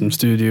 vi hade liksom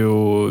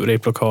studio,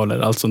 replokaler,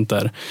 allt sånt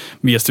där.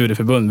 Via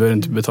studieförbund behövde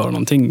inte betala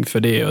någonting för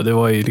det, och det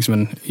var ju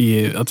liksom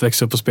att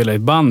växa upp och spela i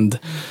ett band,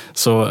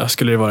 så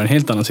skulle det vara en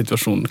helt annan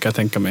situation kan jag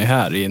tänka mig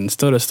här i en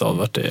större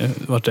stad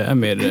vart det är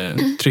mer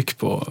tryck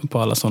på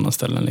alla sådana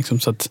ställen liksom.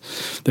 Så att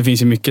det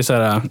finns ju mycket så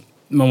här.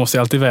 Man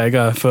måste alltid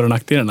väga för- och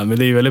nackdelarna, men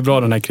det är ju väldigt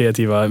bra den här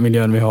kreativa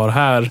miljön vi har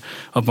här,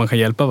 att man kan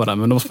hjälpa varandra,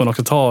 men då måste man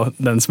också ta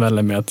den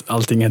smällen med att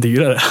allting är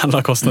dyrare,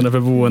 alla kostnader för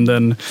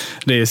boenden,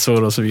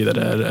 resor och så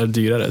vidare är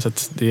dyrare, så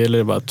att det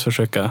gäller bara att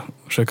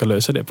försöka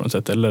lösa det på något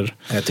sätt. Eller...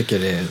 Jag tycker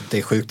det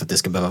är sjukt att det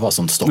ska behöva vara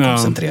sånt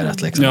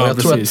Stockholmscentrerat liksom. Ja, och jag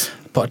tror att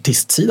på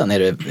artistsidan är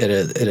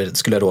det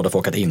skulle jag råda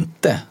folk att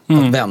inte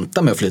att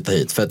vänta med att flytta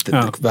hit, för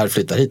att väl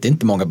flytta hit, det är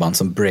inte många band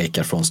som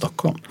breakar från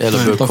Stockholm.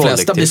 De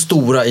flesta blir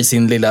stora i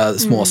sin lilla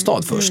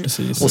småstad först.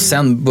 Och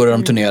sen börjar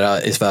de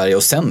turnera i Sverige,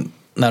 och sen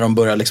när de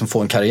börjar liksom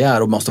få en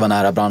karriär och måste vara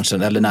nära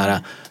branschen eller nära,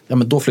 ja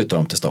men då flyttar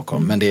de till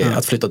Stockholm. Men det är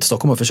att flytta till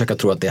Stockholm och försöka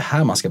tro att det är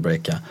här man ska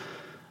breaka.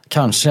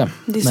 Kanske,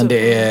 men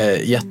det är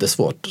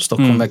jättesvårt.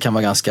 Stockholm kan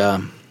vara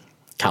ganska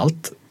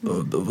kallt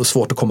och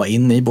svårt att komma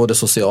in i, både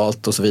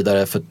socialt och så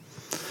vidare.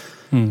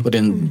 Och det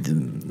är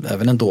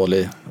även en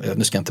dålig,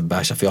 nu ska jag inte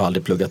basha för jag har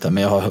aldrig pluggat där,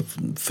 men jag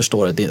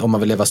förstår att om man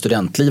vill leva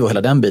studentliv och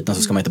hela den biten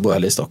så ska man inte bo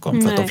heller i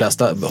Stockholm. För att de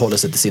flesta håller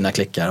sig till sina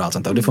klickar och allt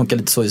sånt där. Och det funkar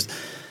lite så i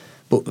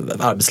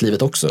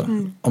arbetslivet också.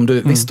 Om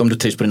du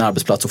trivs på din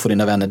arbetsplats och får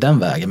dina vänner den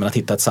vägen, men att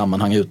hitta ett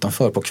sammanhang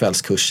utanför på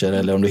kvällskurser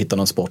eller om du hittar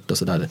någon sport och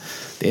sådär,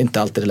 det är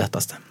inte alltid det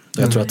lättaste.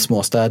 Jag tror att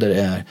småstäder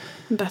är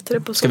bättre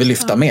på ska vi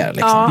lyfta mer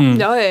liksom.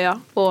 Ja.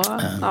 Och,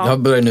 Jag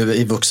börjar nu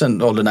i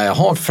vuxen ålder när jag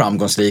har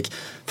framgångsrik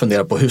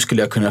fundera på hur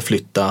skulle jag kunna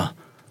flytta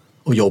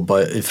och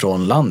jobba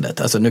ifrån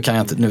landet. Alltså nu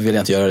vill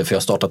jag inte göra det för jag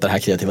har startat det här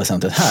kreativa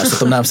centret här.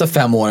 Så de närmaste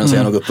 5 åren så är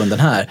jag nog uppbunden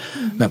här.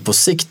 Men på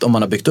sikt om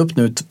man har byggt upp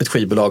nu ett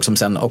skivbolag som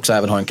sen också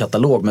även har en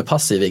katalog med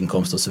passiv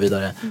inkomst och så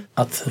vidare.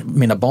 Att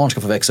mina barn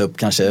ska få växa upp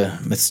kanske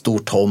med ett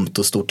stort tomt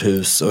och stort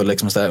hus och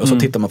liksom så där. Och så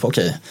tittar man på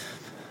okej,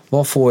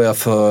 vad får jag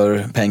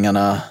för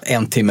pengarna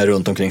 1 timme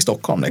runt omkring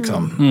Stockholm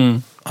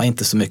liksom? Ja,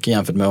 inte så mycket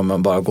jämfört med om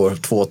man bara går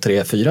 2,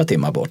 3, 4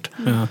 timmar bort.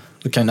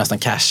 Du kan ju nästan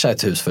casha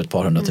ett hus för ett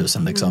par 100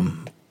 000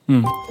 liksom.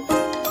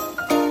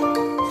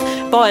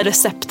 Vad är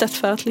receptet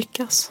för att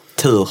lyckas?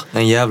 Tur,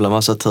 en jävla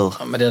massa tur.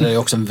 Ja, men det är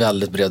också en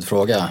väldigt bred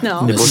fråga.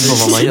 Ja. Det beror på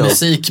vad man gör.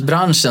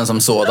 Musikbranschen som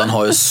sådan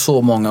har ju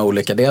så många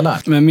olika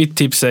delar. Men mitt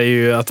tips är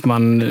ju att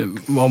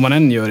vad man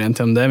än gör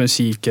egentligen, om det är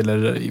musik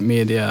eller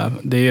media,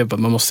 det är att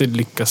man måste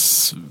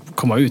lyckas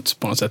komma ut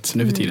på något sätt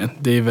nu för tiden.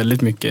 Det är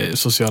väldigt mycket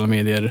sociala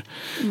medier.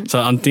 Så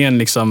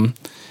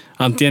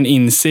antingen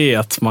inse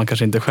att man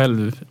kanske inte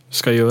själv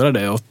ska göra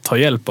det och ta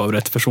hjälp av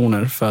rätt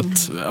personer för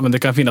att men det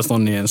kan finnas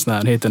någon i ens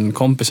närhet, en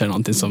kompis eller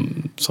någonting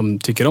som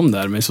tycker om det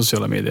här med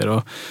sociala medier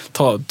och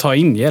ta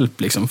in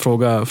hjälp liksom,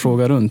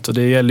 fråga runt. Och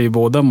det gäller ju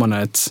både om man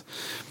är ett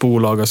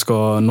bolag och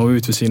ska nå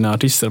ut för sina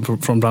artister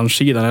från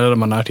branschsidan eller om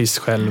man är artist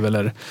själv,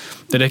 eller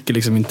det räcker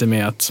liksom inte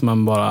med att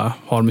man bara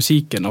har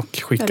musiken och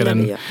skickar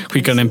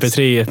en mp3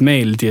 i ett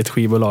mail till ett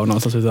skivbolag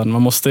någonstans, utan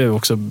man måste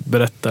också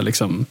berätta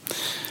liksom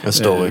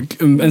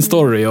en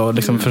story och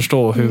liksom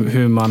förstå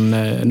hur man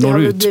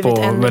når ut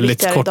på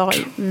väldigt kort.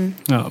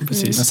 Ja,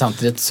 precis. Men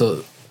samtidigt så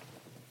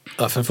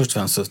för det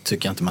första så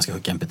tycker jag inte man ska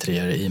skicka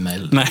mp3 i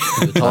e-mail. Nej.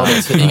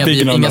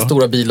 Inga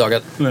stora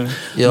bilagar.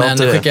 Men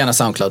skicka gärna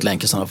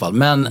SoundCloud-länk i sådana fall.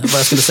 Men vad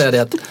jag skulle säga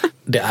är att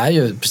det är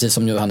ju precis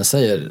som Johannes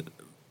säger,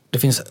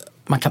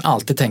 man kan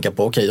alltid tänka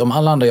på okej, om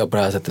alla andra gör på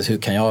det här sättet, hur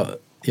kan jag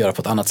göra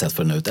på ett annat sätt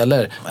för den ut?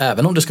 Eller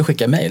även om du ska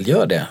skicka mejl,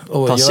 gör det.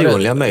 Och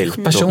personliga mejl.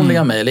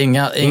 Personliga mejl.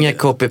 Inga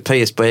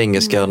copy-paste på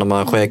engelska när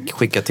man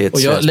skickar till ett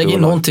och jag lägger in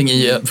någonting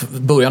i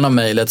början av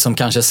mejlet som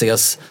kanske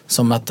ses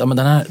som att men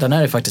den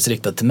här är faktiskt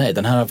riktad till mig.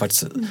 Den här har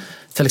faktiskt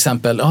till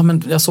exempel,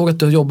 men jag såg att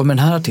du jobbar med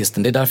den här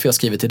artisten, det är därför jag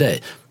skriver till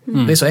dig.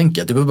 Det är så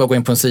enkelt, du behöver bara gå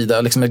in på en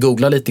sida liksom,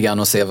 googla lite grann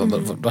och se vad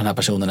den här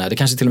personen är. Det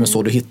kanske till och med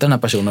så du hittar den här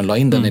personen och la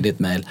in den i ditt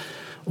mejl.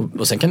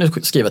 Och sen kan du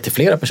skriva till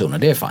flera personer,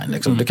 det är fine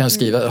liksom. Du kan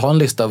ha en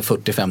lista av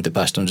 40-50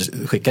 personer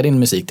och skicka din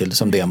musik till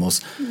som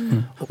demos.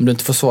 Om du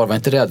inte får svar, var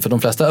inte rädd, för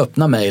de flesta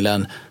öppnar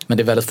mejlen, men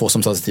det är väldigt få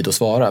som tar sig tid att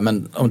svara.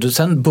 Men om du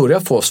sen börjar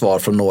få svar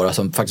från några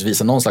som faktiskt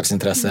visar någon slags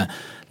intresse,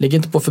 ligg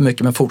inte på för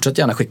mycket, men fortsätt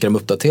gärna skicka dem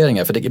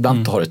uppdateringar, för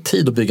ibland tar det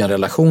tid att bygga en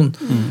relation.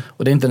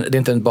 Och det är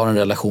inte bara en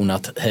relation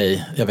att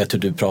hej, jag vet hur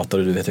du pratar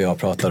och du vet hur jag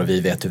pratar och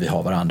vi vet hur vi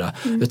har varandra,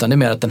 utan det är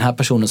mer att den här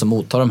personen som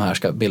mottar de här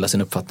ska bilda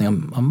sin uppfattning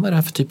om vad är det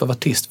här för typ av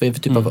artist, vad är det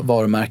för typ av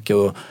varumärke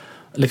och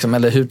liksom,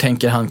 eller hur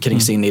tänker han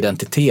kring sin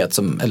identitet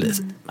eller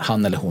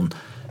han eller hon.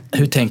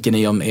 Hur tänker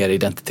ni om er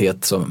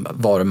identitet som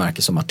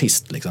varumärke som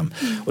artist liksom?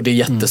 Och det är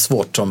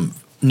jättesvårt som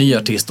ny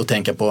artist att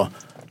tänka på,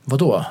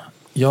 vadå?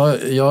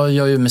 Jag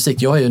gör ju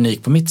musik, jag är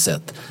unik på mitt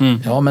sätt.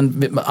 Ja,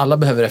 men alla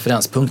behöver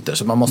referenspunkter,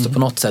 så man måste på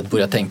något sätt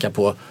börja tänka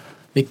på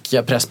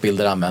vilka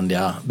pressbilder använder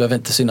jag. Behöver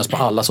inte synas på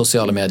alla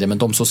sociala medier, men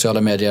de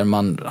sociala medier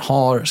man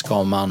har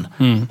ska man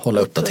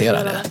hålla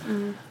uppdaterade.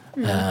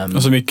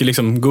 Och så mycket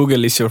liksom,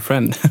 Google is your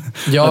friend.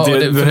 Ja,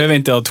 du behöver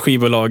inte ha ett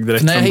skivbolag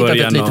direkt från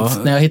början.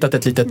 När jag har hittat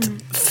ett litet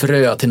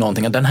frö till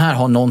någonting, den här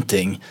har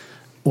någonting,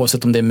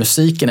 oavsett om det är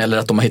musiken eller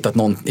att de har hittat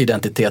någon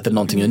identitet eller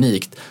någonting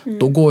unikt,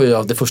 då går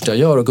jag, det första jag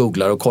gör och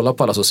googlar och kollar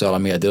på alla sociala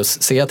medier och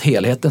ser att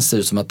helheten ser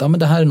ut som att men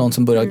det här är någon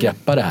som börjar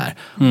greppa det här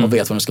och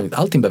vet vad det ska.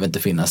 Allting behöver inte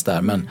finnas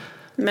där, men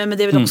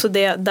det är väl också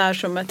det där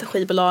som ett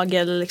skivbolag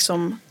eller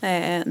liksom,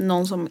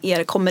 någon som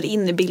kommer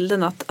in i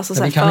bilden. Att, alltså,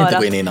 men vi kan inte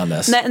gå in innan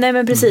dess. Nej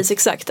men precis,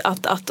 exakt.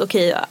 Att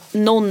okej,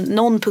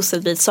 någon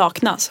pusselbit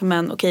saknas,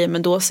 men okej,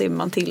 men då ser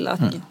man till att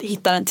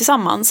hitta den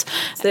tillsammans.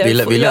 Vi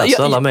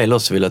läser alla mejl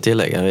också, vill jag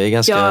tillägga. Det är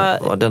ganska,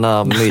 den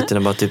här myten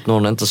om att typ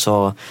någon inte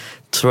sa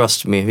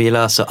trust me, vi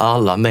läser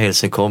alla mejl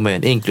som kommer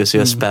in,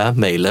 inklusive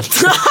spam-mejlen.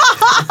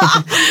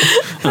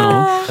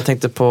 Jag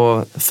tänkte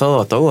på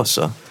för ett år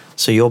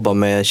så jobbar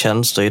med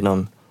tjänster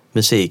inom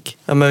musik.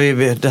 Ja, men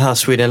det här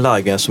Sweden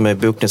Live som är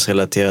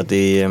bokningsrelaterat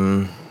i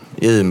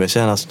Umeå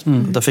senast.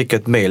 Där fick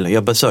jag ett mejl.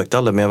 Jag besökte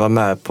aldrig, men jag var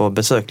med på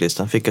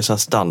besöklistan. Fick jag så här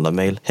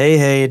standardmejl.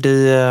 Hej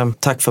du,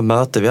 tack för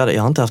mötet vi hade.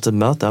 Jag har inte haft ett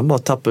möte, jag har bara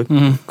tappat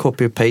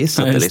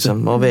copy-paste det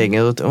liksom. Av egen,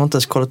 jag har inte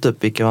ens kollat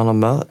upp vilka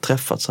man har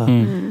träffat så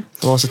här.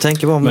 Jag måste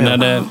tänka på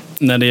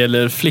när det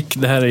gäller Flick,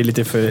 det här är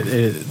lite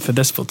för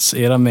Despots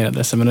era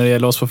medadresser, men när det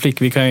gäller oss på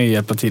Flick, vi kan ju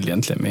hjälpa till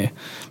egentligen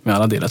med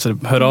alla delar. Så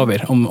hör av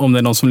er. Om det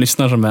är någon som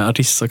lyssnar som är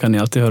artist, så kan ni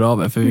alltid höra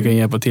av er, för vi kan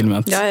hjälpa till med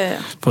att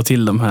få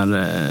till de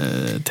här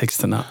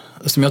texterna.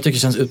 Som jag tycker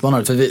känns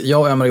utmanande, för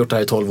jag och Emma har gjort det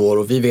här i 12 år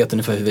och vi vet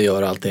ungefär hur vi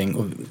gör allting,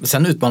 och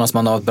sen utmanas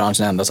man av att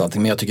branschen ändras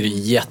allting, men jag tycker det är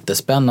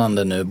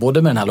jättespännande nu,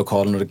 både med den här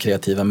lokalen och det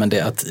kreativa, men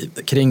det att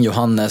kring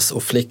Johannes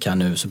och Flick här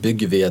nu så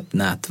bygger vi ett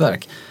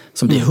nätverk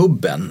som blir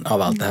hubben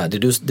av allt det här.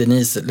 Det är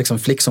ni, liksom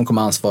Flick, som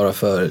kommer ansvara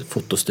för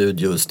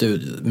fotostudio,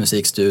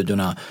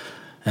 musikstudiorna,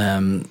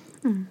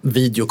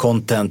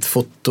 videocontent,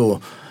 foto.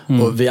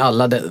 Och vi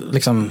alla,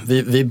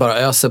 vi bara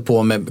öser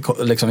på med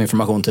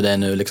information till dig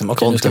nu.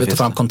 Okej, nu ska vi ta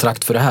fram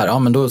kontrakt för det här. Ja,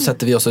 men då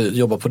sätter vi oss och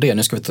jobbar på det.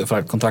 Nu ska vi ta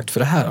fram kontrakt för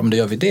det här. Ja, men då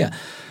gör vi det.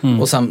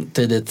 Och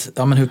samtidigt,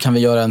 ja, men hur kan vi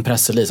göra en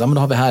pressrelease? Ja, men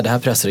då har vi här det här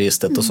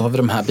pressregistret och så har vi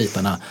de här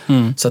bitarna.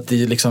 Så att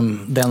det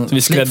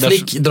är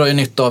Flick drar ju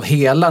nytta av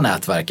hela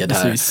nätverket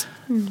här.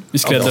 Vi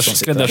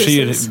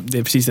skräddarsyr, det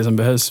är precis det som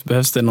behövs.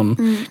 Behövs det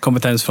någon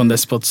kompetens från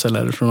Despots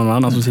eller från någon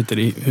annan som sitter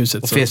i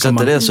huset. Och så finns det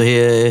inte det så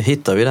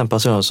hittar vi den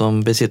personen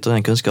som besitter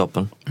den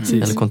kunskapen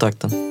eller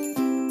kontakten.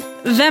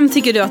 Vem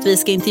tycker du att vi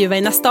ska intervjua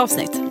i nästa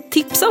avsnitt?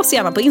 Tipsa oss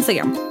gärna på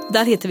Instagram.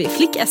 Där heter vi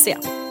flick.se.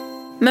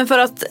 Men för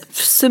att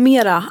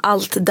summera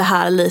allt det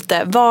här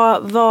lite,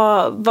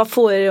 vad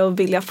får er att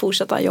vilja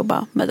fortsätta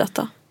jobba med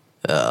detta?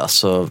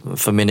 Alltså,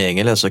 för min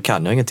egen del så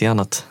kan jag ingenting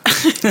annat.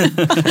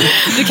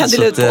 Du kan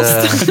dela ut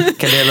post.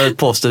 Kan dela ut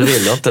post, det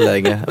vill jag inte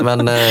längre.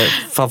 Men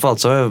framförallt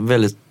så har jag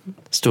väldigt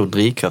stor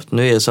drivkraft.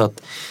 Nu är det så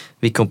att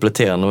vi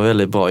kompletterar nog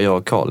väldigt bra, jag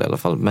och Carl i alla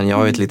fall. Men jag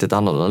har ett litet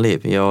annorlunda liv.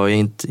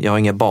 Jag har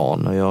inga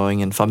barn och jag har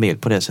ingen familj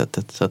på det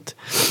sättet. Så att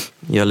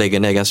jag lägger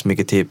ner ganska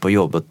mycket tid på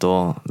jobbet.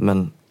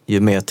 Men ju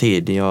mer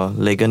tid jag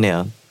lägger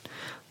ner,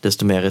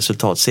 desto mer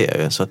resultat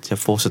ser jag. Så att jag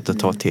fortsätter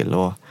ta till.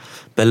 Och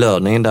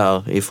belöningen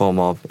där i form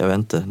av, jag vet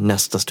inte,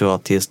 nästa stora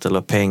artist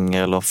eller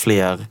pengar eller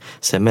fler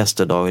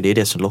semesterdagar, det är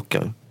det som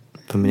lockar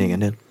för min egen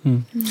del.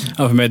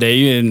 Ja, för mig det är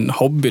ju en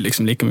hobby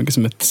lika mycket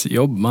som ett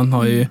jobb. Man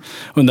har ju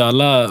under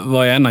alla,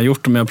 vad jag än har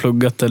gjort, om jag har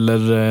pluggat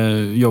eller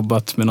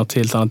jobbat med något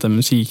helt annat än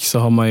musik, så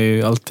har man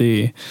ju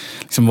alltid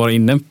varit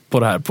inne på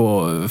det här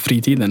på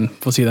fritiden,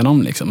 på sidan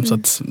om så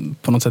att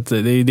på något sätt,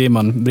 det är det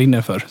man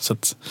brinner för. Så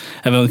att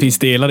även om det finns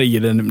delar i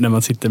det när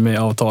man sitter med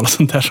avtal och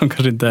sånt där som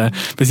kanske inte är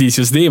precis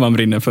just det man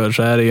brinner för,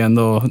 så är det ju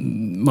ändå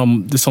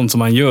det är sånt som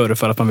man gör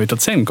för att man vet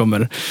att sen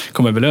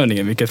kommer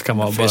belöningen, vilket kan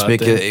vara bara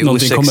att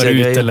någonting kommer ut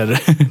grejer.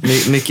 Eller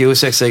mycket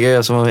osexiga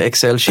grejer som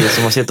Excel-sheet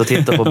som man sitter och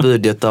tittar på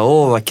budgetar.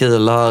 Vad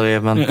kul det här är.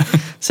 Men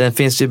sen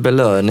finns det ju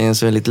belöningen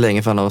som är lite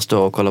längre för när man står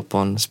och kollar på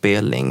en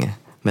spelning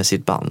med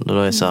sitt band. Och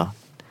då är det så här,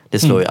 det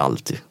slår ju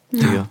alltid,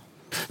 tycker jag.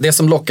 Det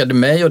som lockade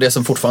mig och det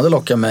som fortfarande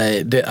lockar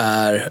mig, det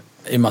är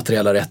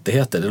immateriella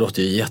rättigheter. Det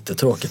låter ju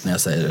jättetråkigt när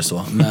jag säger det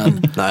så.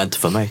 Men nej, inte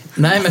för mig.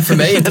 Nej, men för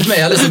mig, inte för mig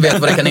heller som vet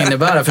vad det kan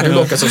innebära. För du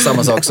lockas av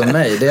samma sak som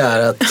mig. Det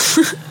är att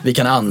vi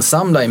kan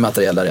ansamla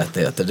immateriella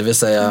rättigheter. Det vill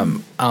säga,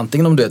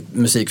 antingen om du är ett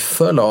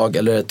musikförlag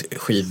eller ett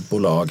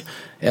skivbolag,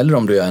 eller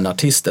om du är en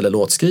artist eller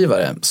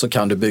låtskrivare, så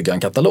kan du bygga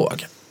en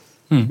katalog.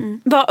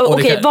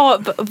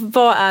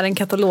 Vad är en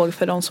katalog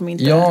för de som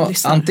inte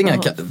lyssnar?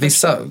 Antingen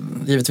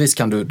givetvis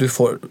kan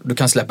du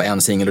kan släppa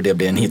en singel och det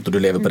blir en hit och du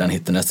lever på den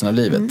hitten resten av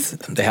livet.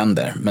 Det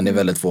händer, men det är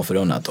väldigt få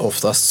förunnat.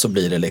 Oftast så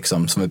blir det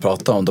som vi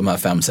pratar om, de här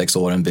 5-6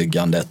 åren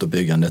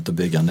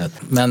byggandet.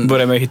 Men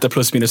börjar med att hitta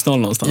plus minus noll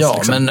någonstans.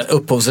 Ja, men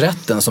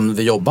upphovsrätten som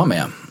vi jobbar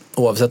med,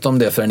 oavsett om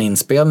det är för en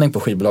inspelning på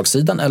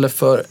skivbolagssidan eller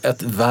för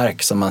ett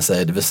verk som man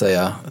säger, det vill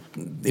säga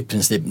i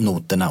princip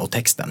noterna och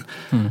texten,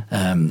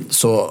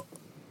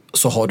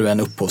 så har du en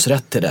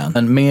upphovsrätt till den.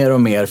 Men mer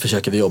och mer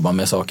försöker vi jobba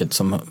med saker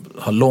som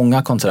har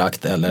långa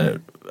kontrakt, eller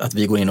att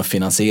vi går in och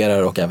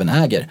finansierar och även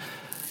äger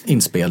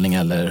inspelning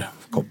eller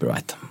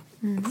copyright.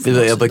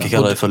 Jag brukar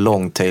kalla det för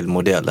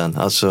long-tail-modellen.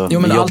 Alltså, vi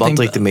jobbar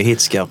inte riktigt med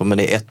hits kanske, men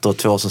det är 1 och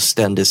 2 som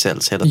ständigt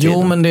säljs hela tiden.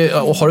 Jo, men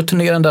och har du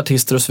turnerande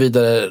artister och så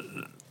vidare,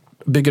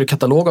 bygger du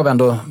katalog av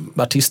ändå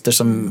artister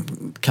som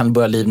kan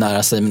börja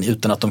livnära sig men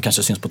utan att de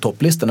kanske syns på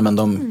topplistorna, men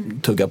de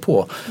tuggar på.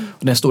 Och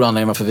det är en stor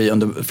anledning varför vi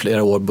under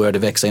flera år började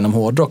växa inom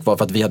hårdrock, var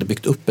för att vi hade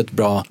byggt upp ett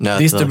bra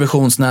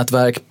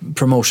distributionsnätverk,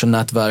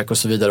 promotionnätverk och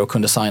så vidare, och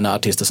kunde signa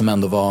artister som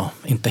ändå var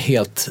inte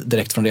helt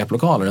direkt från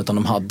replokalen, utan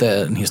de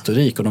hade en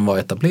historik och de var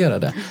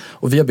etablerade.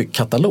 Och vi har byggt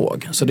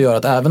katalog, så det gör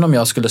att även om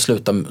jag skulle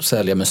sluta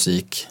sälja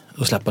musik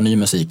och släppa ny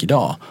musik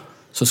idag,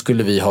 så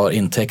skulle vi ha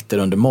intäkter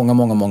under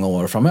många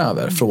år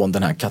framöver från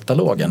den här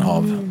katalogen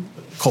av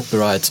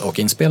copyrights och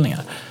inspelningar.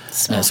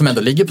 Som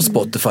ändå ligger på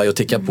Spotify och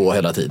tickar på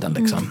hela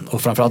tiden.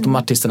 Och framförallt om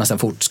artisterna sen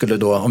fort skulle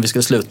då, om vi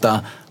skulle sluta,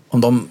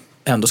 om de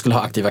ändå skulle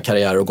ha aktiva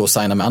karriärer och gå och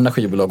signa med andra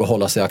skivbolag och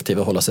hålla sig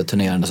aktiva och hålla sig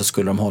turnerande, så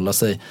skulle de hålla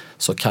sig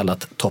så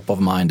kallat top of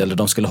mind, eller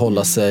de skulle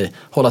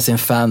hålla sin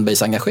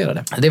fanbase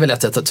engagerade. Det är väl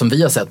ett sätt som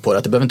vi har sett på det,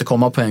 att det behöver inte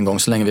komma på en gång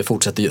så länge vi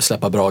fortsätter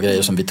släppa bra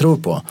grejer som vi tror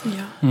på.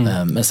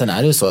 Men sen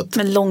är det ju så att...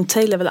 Men long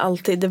tail är väl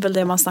alltid, det är väl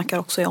det man snackar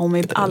också om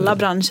i alla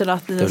branscher,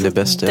 att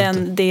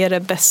det är det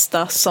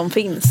bästa som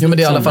finns. Jo, men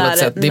det är i alla fall ett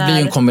sätt, det blir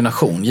ju en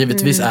kombination.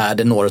 Givetvis är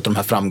det några av de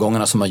här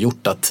framgångarna som har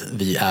gjort att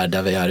vi är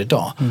där vi är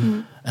idag.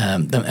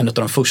 En av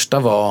de första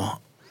var,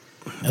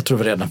 jag tror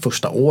redan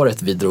första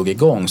året vi drog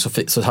igång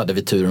så hade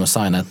vi turen att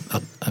signa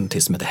en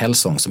artist som heter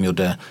Hellsong, som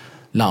gjorde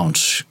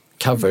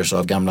lounge-covers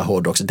av gamla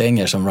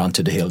hårdrocksdänger som Run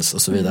to the Hills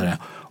och så vidare,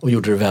 och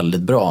gjorde det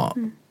väldigt bra.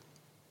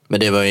 Men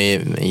det var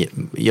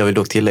jag vill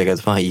dock tillägga att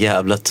det var en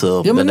jävla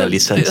tur med den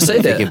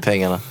licensen, fick in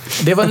pengarna.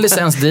 Det var en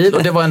licensdeal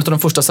och det var en av de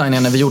första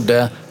signingarna vi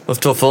gjorde. Och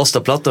 2 första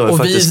plattor var och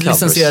faktiskt vi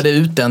licensierade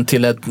ut den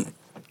till ett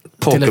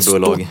till ett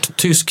Pokerbolag. stort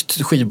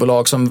tyskt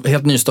skivbolag som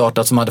helt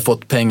nystartat, som hade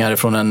fått pengar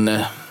från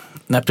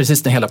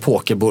precis när hela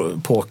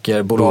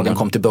pokerbolagen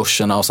kom till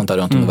börserna och sånt där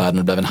runt om i världen,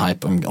 det blev en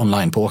hype om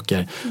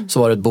online-poker, så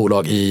var det ett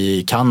bolag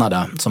i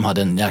Kanada som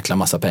hade en jäkla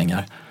massa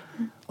pengar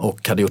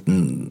och hade gjort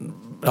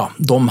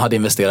de hade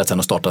investerat sen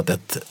och startat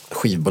ett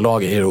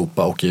skivbolag i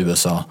Europa och i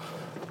USA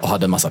och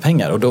hade en massa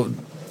pengar. Och då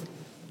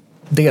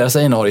deras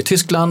A&R i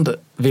Tyskland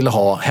ville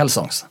ha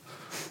Hellsongs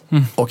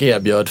och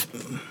erbjöd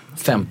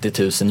 50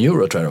 000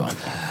 euro, tror jag det var.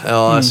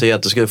 Ja, alltså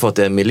jag skulle fått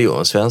 1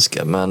 miljon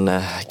svenskar,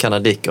 men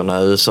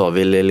kanadikerna i USA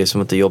ville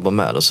liksom inte jobba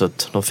med det, så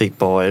att de fick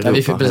bara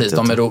Europa. Ja, precis,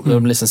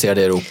 de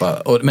licensierade i Europa.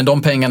 Men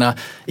de pengarna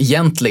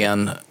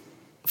egentligen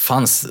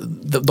fanns,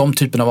 de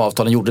typen av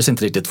avtalen gjordes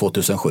inte riktigt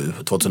 2007,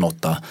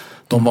 2008.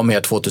 De var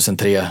mer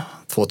 2003,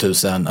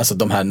 2000, alltså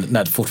de här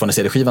när fortfarande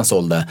CD-skivan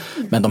sålde.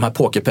 Men de här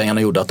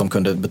pokerpengarna gjorde att de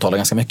kunde betala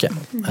ganska mycket.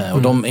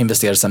 Och de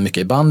investerade sen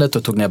mycket i bandet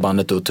och tog ner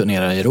bandet och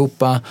turnerade i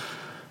Europa.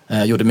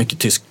 Gjorde mycket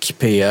tysk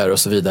PR och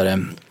så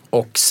vidare.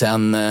 Och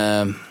sen...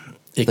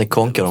 Sen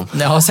konkade de.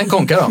 Ja, sen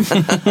konkade de.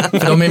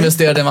 För de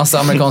investerade i en massa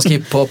amerikansk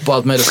hiphop och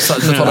allt möjligt.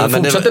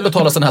 Fortsatte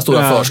betala sådana här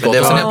stora förskott.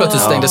 Och sen helt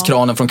plötsligt stängdes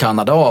kranen från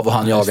Kanada av och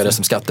han jagades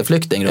som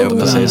skatteflykting runt om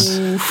det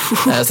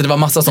här. Så det var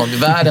massa sånt.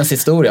 Världens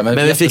historia. Men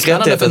vi fick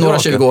rättigheter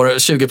för några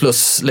 20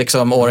 plus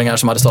liksom, åringar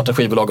som hade startat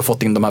skivbolag och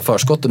fått in de här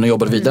förskotten och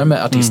jobbade vidare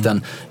med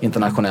artisten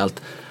internationellt.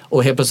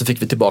 Och helt plötsligt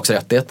fick vi tillbaka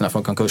rättigheterna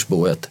från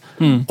konkursboet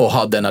och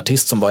hade en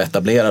artist som var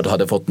etablerad och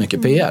hade fått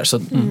mycket PR.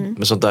 Så,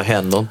 men sånt där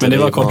händer inte. Men det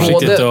var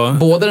kortsiktigt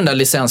både den där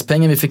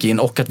licenspengen vi fick in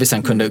och att vi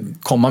sen kunde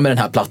komma med den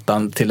här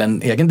plattan till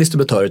en egen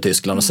distributör i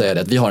Tyskland och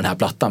säga att vi har den här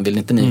plattan, vill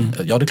inte ni?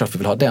 Ja, det är klart vi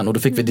vill ha den. Och då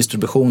fick vi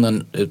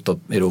distributionen utåt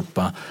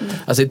Europa.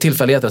 Alltså i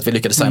tillfällighet att vi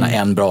lyckades signa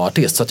en bra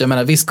artist. Så att jag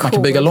menar, visst, man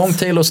kan bygga långt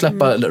till och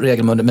släppa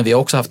regelbundet, men vi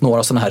har också haft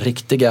några sådana här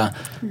riktiga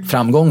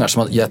framgångar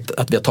som har gett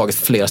att vi har tagit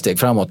flera steg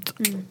framåt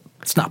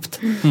snabbt.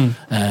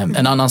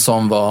 En annan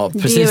som var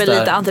precis där. Det är väl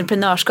lite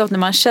entreprenörskap när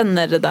man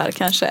känner det där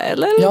kanske,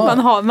 eller? Ja.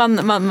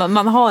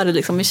 Man har det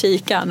liksom i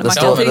kikaren. Man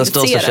kan inte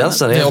riktigt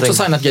se det. Vi har också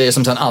signat grejer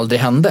som sen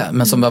aldrig hände,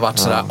 men som har varit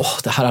sådär,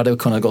 det här hade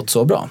kunnat gått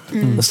så bra.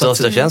 Den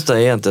största känslan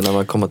är egentligen när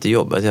man kommer till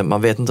jobbet.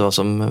 Man vet inte vad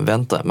som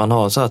väntar. Man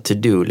har en sån här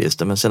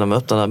to-do-lista, men sen när man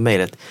öppnar det här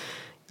mejlet.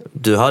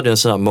 Du hade en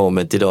sån här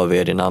moment idag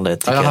vid din andra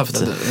etikett. Jag har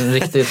haft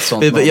riktigt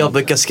sånt Jag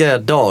brukar skriva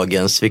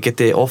dagens,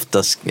 vilket är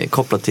oftast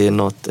kopplat till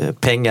något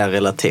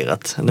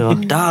pengarelaterat.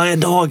 Det här är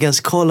dagens,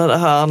 kolla det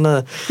här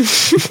nu.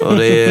 Och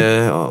det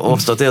är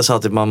ofta det är så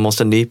att man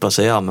måste nypa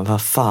sig, men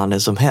vad fan är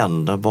det som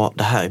händer?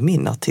 Det här är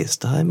min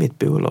artist, det här är mitt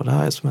bolag, det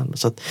här är som händer.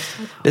 Så att,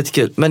 det är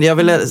kul. Men jag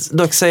vill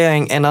dock säga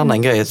en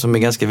annan grej som är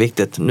ganska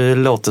viktigt. Nu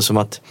låter det som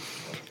att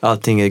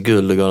allting är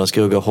guld och gröna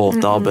skogar,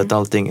 hårt arbete,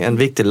 allting. En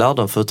viktig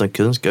lärdom förutom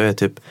kunskap är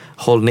typ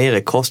håll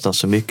nere kostnaden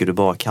så mycket du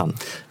bara kan.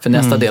 För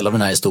nästa del av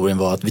den här historien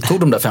var att vi tog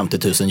de där 50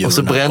 000 eurona och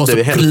så brände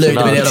vi plöjde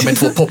vi ner dem i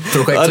 2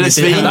 popprojekt. Ja, det är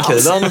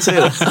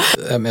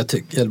svinkul. Jag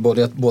tycker,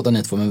 båda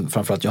ni två, men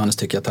framförallt Johannes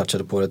tycker jag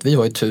touchade på det. Vi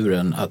har ju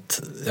turen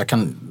att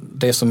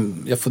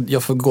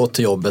jag får gå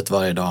till jobbet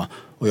varje dag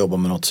och jobba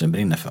med något som jag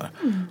brinner för.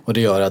 Och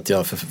det gör att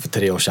jag för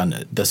 3 år sedan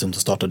dessutom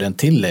startade en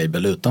till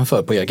label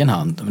utanför på egen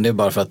hand. Men det är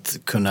bara för att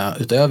kunna,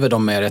 utöver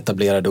de mer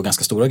etablerade och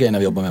ganska stora grejerna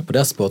vi jobbar med på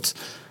Despots,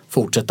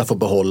 fortsätta få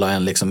behålla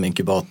en liksom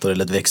inkubator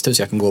eller ett växthus.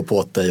 Jag kan gå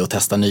på dig och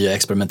testa nya,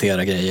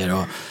 experimentera grejer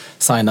och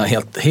signa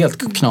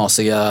helt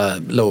knasiga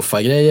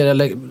lo-fi grejer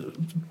eller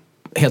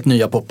helt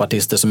nya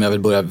popartister som jag vill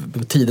börja på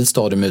tidigt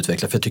stadium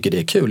utveckla, för jag tycker det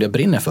är kul, jag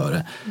brinner för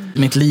det.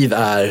 Mitt liv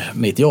är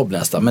mitt jobb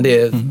nästan, men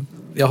det är,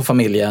 jag har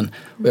familjen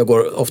och jag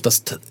går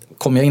oftast,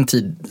 kommer jag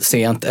in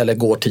sent eller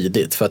går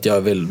tidigt för att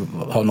jag vill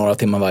ha några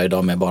timmar varje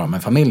dag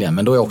med familjen.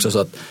 Men då är det också så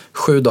att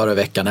 7 dagar i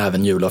veckan,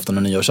 även julafton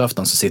och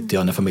nyårsafton, så sitter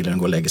jag när familjen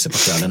går och lägger sig på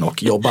kvällen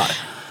och jobbar.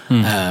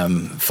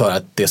 För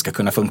att det ska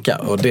kunna funka.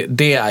 Och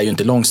det är ju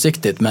inte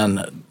långsiktigt, men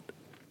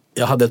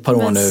jag hade ett par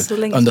år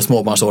nu under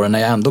småbarnsåren när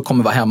jag ändå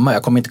kommer vara hemma.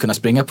 Jag kommer inte kunna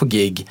springa på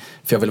gig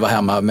för jag vill vara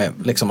hemma med,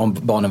 liksom, om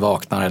barnen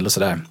vaknar eller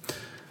sådär.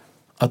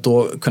 Att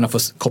då kunna få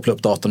koppla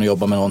upp datorn och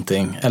jobba med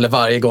någonting. Eller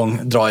varje gång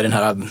dra i den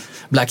här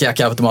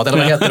blackjack-automat. Eller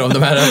vad heter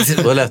de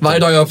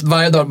här?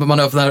 Varje dag man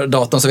öppnar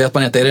datorn så vet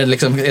man inte.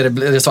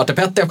 Är det Svarte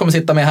Petter jag kommer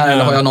sitta med här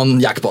eller har jag någon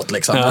jackpot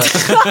liksom? Nej,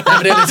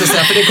 men det är liksom så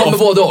här, för det kommer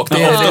både och.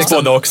 Det är liksom,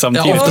 både och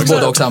samtidigt. Ja,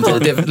 både och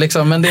samtidigt. Det är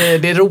liksom, men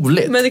det är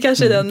roligt. Men det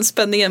kanske är den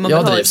spänningen man vill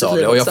ha. Jag drivs av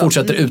det och jag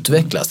fortsätter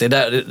utvecklas. Det är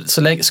där,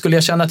 så länge, skulle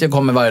jag känna att jag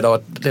kommer varje dag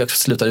att jag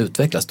slutar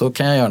utvecklas, då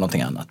kan jag göra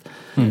någonting annat.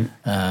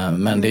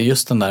 Men det är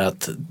just den där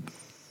att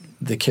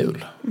det är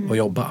kul att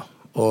jobba.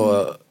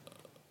 Och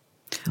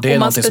det är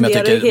någonting som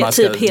jag tycker man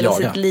ska typ hela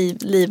jaga.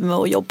 Sitt liv med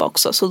att jobba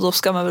också. Så då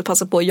ska man väl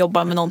passa på att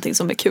jobba med någonting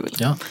som är kul.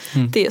 Ja.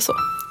 Det är så.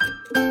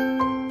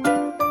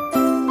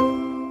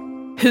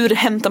 Hur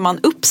hämtar man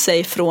upp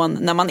sig från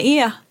när man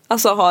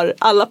har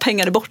alla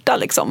pengar borta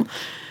liksom?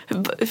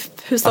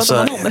 Hur startar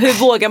man om? Hur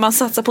vågar man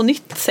satsa på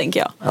nytt, tänker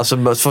jag? Alltså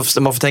man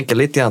får tänka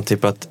lite grann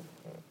typ att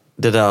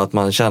det där att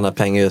man tjänar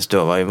pengar just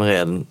då var ju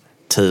redan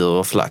tur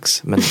och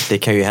flax. Men det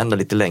kan ju hända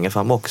lite längre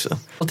fram också.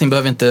 Allting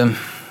behöver inte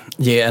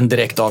ge en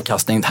direkt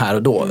avkastning här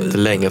och då. Lite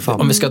längre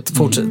fram. Om vi ska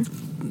fortsätta,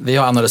 vi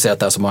har analyserat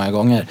det här så många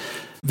gånger.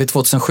 Vid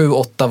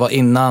 2007-2008 var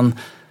innan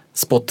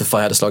Spotify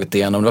hade slagit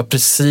igenom. Det var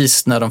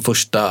precis när de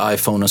första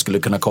iPhonen skulle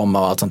kunna komma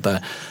och allt sånt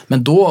där.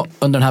 Men då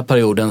under den här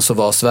perioden så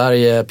var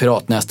Sverige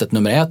piratnästet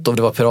nummer 1 och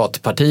det var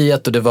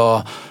Piratpartiet och det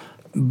var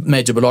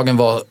majorbolagen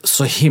var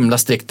så himla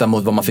strikta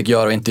mot vad man fick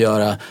göra och inte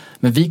göra.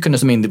 Men vi kunde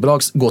som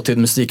indiebolag gå till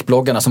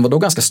musikbloggarna som var då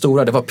ganska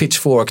stora. Det var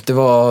Pitchfork, det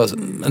var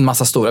en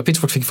massa stora.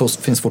 Pitchfork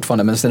finns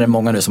fortfarande, men sen är det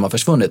många nu som har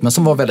försvunnit. Men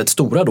som var väldigt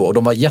stora då och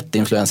de var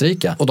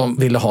jätteinfluensrika. Och de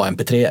ville ha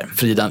MP3-er,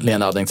 fri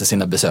nedladdning till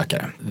sina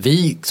besökare.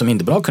 Vi som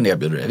indiebolag kunde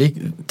erbjuda det. Vi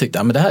tyckte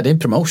att det här är en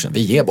promotion.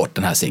 Vi ger bort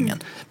den här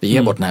singeln. Vi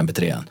ger bort den här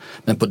MP3-en.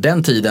 Men på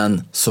den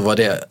tiden så var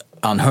det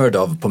unheard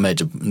of på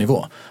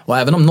major-nivå. Och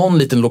även om någon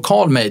liten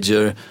lokal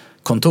major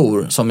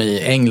kontor som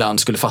i England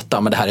skulle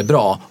fatta men det här är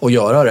bra och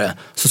göra det,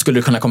 så skulle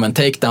det kunna komma en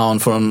takedown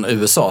från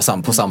USA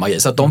på samma grej.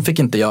 Så att de fick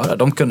inte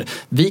göra.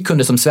 Vi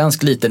kunde som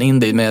svensk liten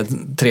indie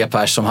med 3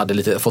 pers som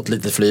hade fått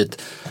lite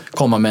flyt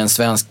komma med en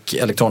svensk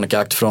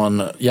elektronikakt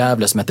från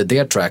Gävle som hette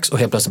Dear Tracks och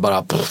helt plötsligt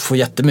bara få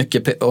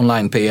jättemycket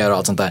online PR och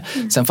allt sånt där.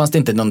 Sen fanns det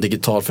inte någon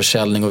digital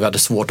försäljning och vi hade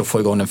svårt att få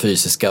igång den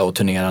fysiska och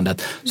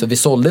turnerandet. Så vi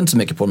sålde inte så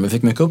mycket på det men vi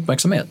fick mycket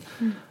uppmärksamhet.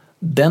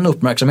 Den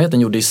uppmärksamheten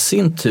gjorde i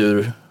sin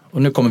tur,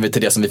 och nu kommer vi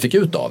till det som vi fick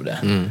ut av det.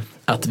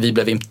 Att vi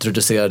blev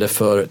introducerade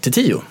till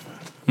Tio.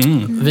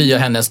 Via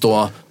hennes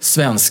då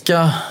svenska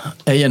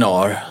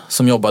A&R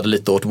som jobbade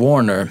lite åt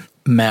Warner.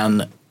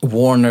 Men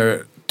Warner,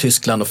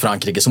 Tyskland och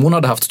Frankrike som hon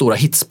hade haft stora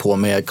hits på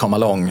med Come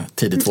Along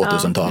tidigt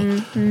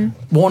 2000-tal.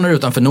 Warner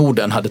utanför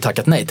Norden hade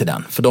tackat nej till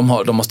den. För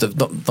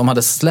de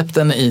hade släppt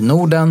den i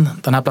Norden.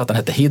 Den här plattan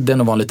hette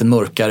Hidden och var en lite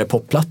mörkare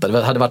popplatta.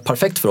 Det hade varit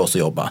perfekt för oss att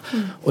jobba.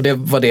 Och det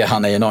var det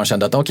han A&R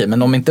kände att okej,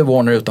 men om inte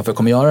Warner utanför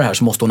kommer göra det här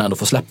så måste hon ändå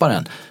få släppa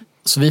den.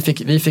 Så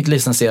vi fick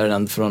licensiera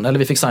den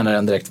vi fick signa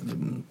den direkt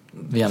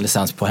via en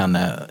licens på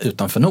henne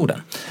utanför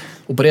Norden.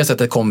 Och på det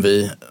sättet kom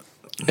vi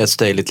ett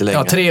steg lite längre.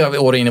 Ja, 3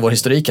 år in i vår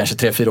historik, kanske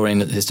 3-4 år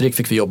in i historik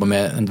fick vi jobba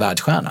med en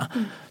världsstjärna.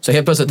 Så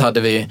helt plötsligt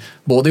hade vi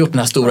både gjort den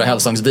här stora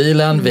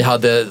hälsongsdealen, vi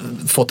hade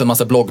fått en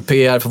massa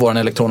blogg-PR för vår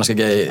elektroniska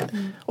grej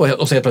och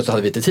så helt plötsligt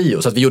hade vi till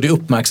Tio. Så att vi gjorde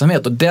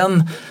uppmärksamhet och det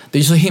är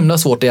ju så himla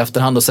svårt i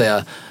efterhand att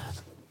säga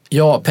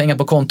ja, pengar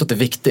på kontot är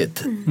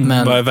viktigt.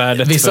 Men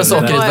vissa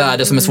saker är ett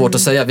värde som är svårt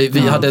att säga. Vi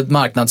hade ett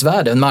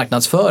marknadsvärde, en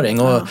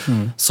marknadsföring och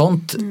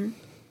sånt.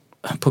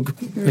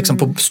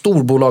 På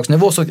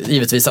storbolagsnivå så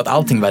givetvis att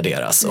allting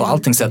värderas och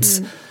allting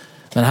sätts.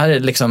 Men här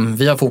är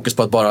vi har fokus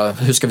på att bara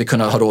hur ska vi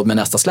kunna ha råd med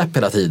nästa släpp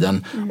hela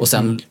tiden och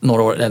sen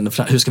några år,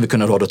 hur ska vi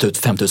kunna ha råd att ta ut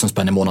 5 000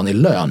 spänn i månaden i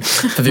lön?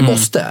 För vi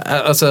måste.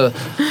 Alltså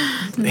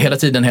hela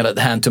tiden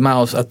hand to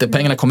mouth, att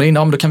pengarna kommer in,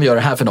 ja men då kan vi göra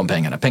det här för de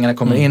pengarna. Pengarna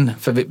kommer in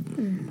för vi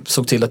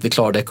såg till att vi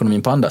klarade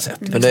ekonomin på andra sätt.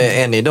 Men det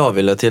är än idag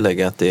vill jag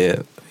tillägga att det är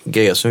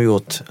grejer som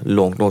gjort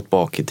långt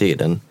bak i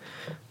tiden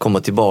kommer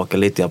tillbaka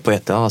lite på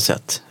ett annat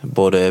sätt.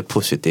 Både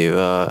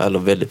positiva eller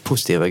väldigt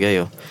positiva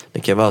grejer. Det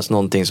kan vara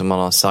någonting som man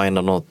har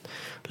signat något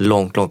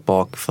långt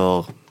bak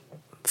för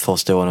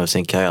förstående av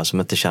sin karriär som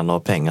inte tjänar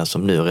pengar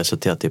som nu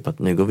resulterar typ att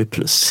nu går vi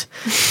plus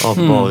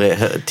av bara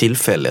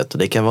tillfället. Och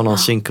det kan vara någon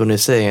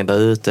synkronisering där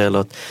ute eller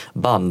att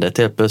bandet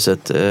helt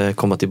plötsligt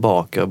kommer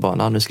tillbaka och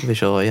bara nu ska vi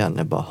köra igen.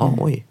 Jag bara,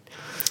 oj.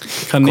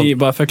 Kan ni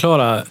bara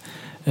förklara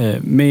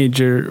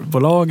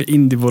majorbolag,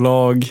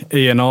 indiebolag,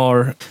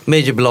 A&R?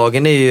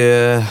 Majorbolagen är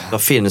ju, det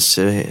finns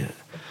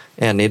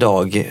än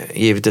idag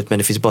givet, men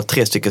det finns bara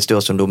 3 stycken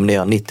stora som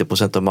dominerar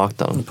 90% av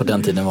marknaden. På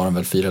den tiden var de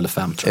väl 4 eller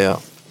 5 tror jag.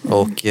 Ja.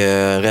 Och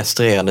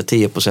resterande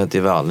 10% i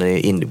världen är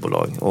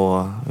indiebolag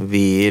och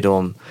vi är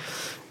de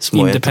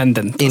små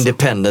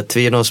independent.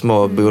 Vi är de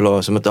små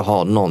bolag som inte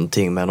har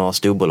någonting med några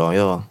storbolag att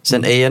göra.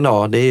 Sen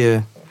A&R, det är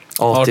ju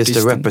Artist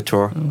and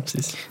Repertoire,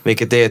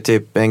 vilket är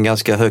typ en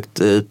ganska högt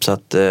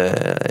uppsatt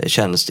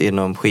tjänst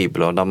inom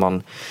skivbolag där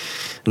man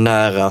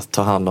nära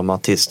tar hand om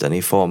artisten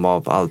i form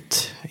av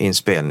allt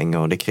inspelning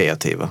och det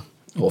kreativa.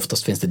 Och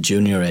oftast finns det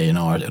junior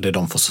A&R och det är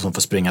de som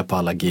får springa på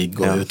alla gig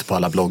och ut på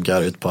alla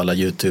bloggar, ut på alla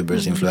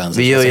YouTubers, influencers.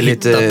 Vi gör ju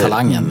lite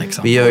talangen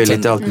Vi gör ju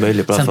lite allt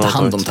möjligt på det här företaget. Sen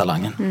ta hand om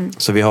talangen.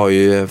 Så vi har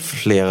ju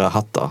flera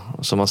hattar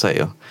som man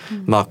säger.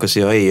 Marcus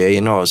och jag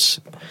är A&Rs,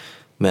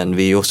 men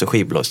vi är också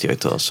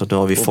skivbolagsdirektörer så då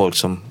har vi folk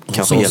som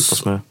kanske hjälper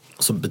oss med det.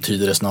 Så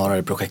betyder det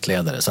snarare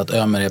projektledare. Så att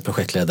Ömer är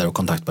projektledare och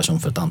kontaktperson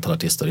för ett antal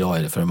artister. Jag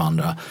är det för de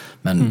andra.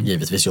 Men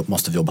givetvis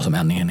måste vi jobba som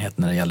en enhet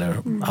när det gäller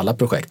alla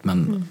projekt.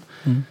 Men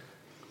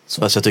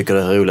så jag tycker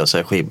det är roligt att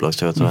säga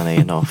skivbolagsdirektören är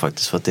idag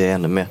faktiskt. För att det är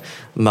ännu mer.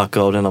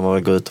 Märker av det när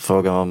man går ut och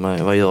frågar om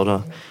vad gör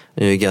det.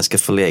 Det är ju ganska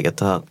förlegat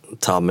det här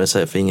termen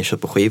säger för ingen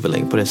köper skivor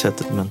längre på det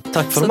sättet. Men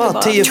tack för så de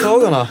här 10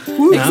 frågorna.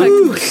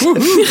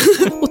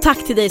 Och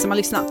tack till dig som har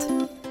lyssnat.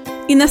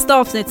 I nästa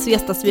avsnitt så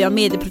gästas vi av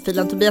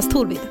medieprofilen Tobias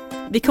Torvid.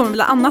 Vi kommer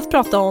bland annat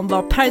prata om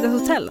vad Paradise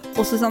Hotel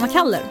och Susanna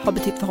Kaller har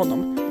betytt för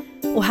honom.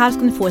 Och här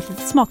ska ni få ett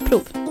litet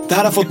smakprov. Det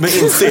här har fått mig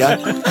inse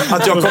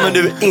att jag kommer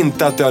nu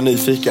inte att dö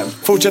nyfiken.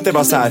 Fortsätter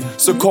bara så här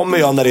så kommer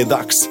jag när det är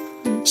dags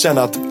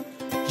känna att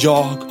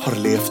jag har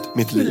levt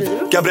mitt liv.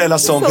 Gabriella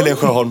Sång, Helene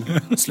Sjöholm,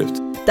 slut.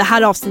 Det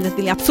här avsnittet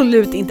vill ni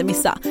absolut inte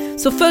missa.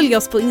 Så följ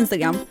oss på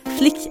Instagram,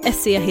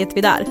 flick.se heter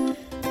vi där.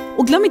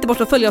 Och glöm inte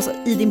bort att följa oss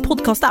i din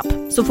podcastapp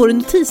så får du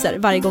notiser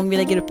varje gång vi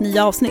lägger upp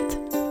nya avsnitt.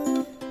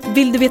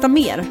 Vill du veta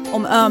mer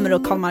om Ömer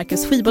och Carl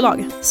Marcus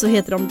skivbolag så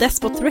heter de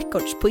Despot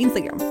Records på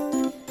Instagram.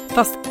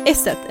 Fast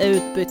S-et är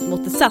utbytt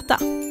mot ett Z.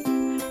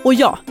 Och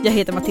jag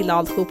heter Matilda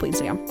Altsjö på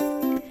Instagram.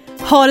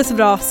 Ha det så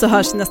bra så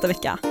hörs nästa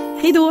vecka.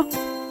 Hej då!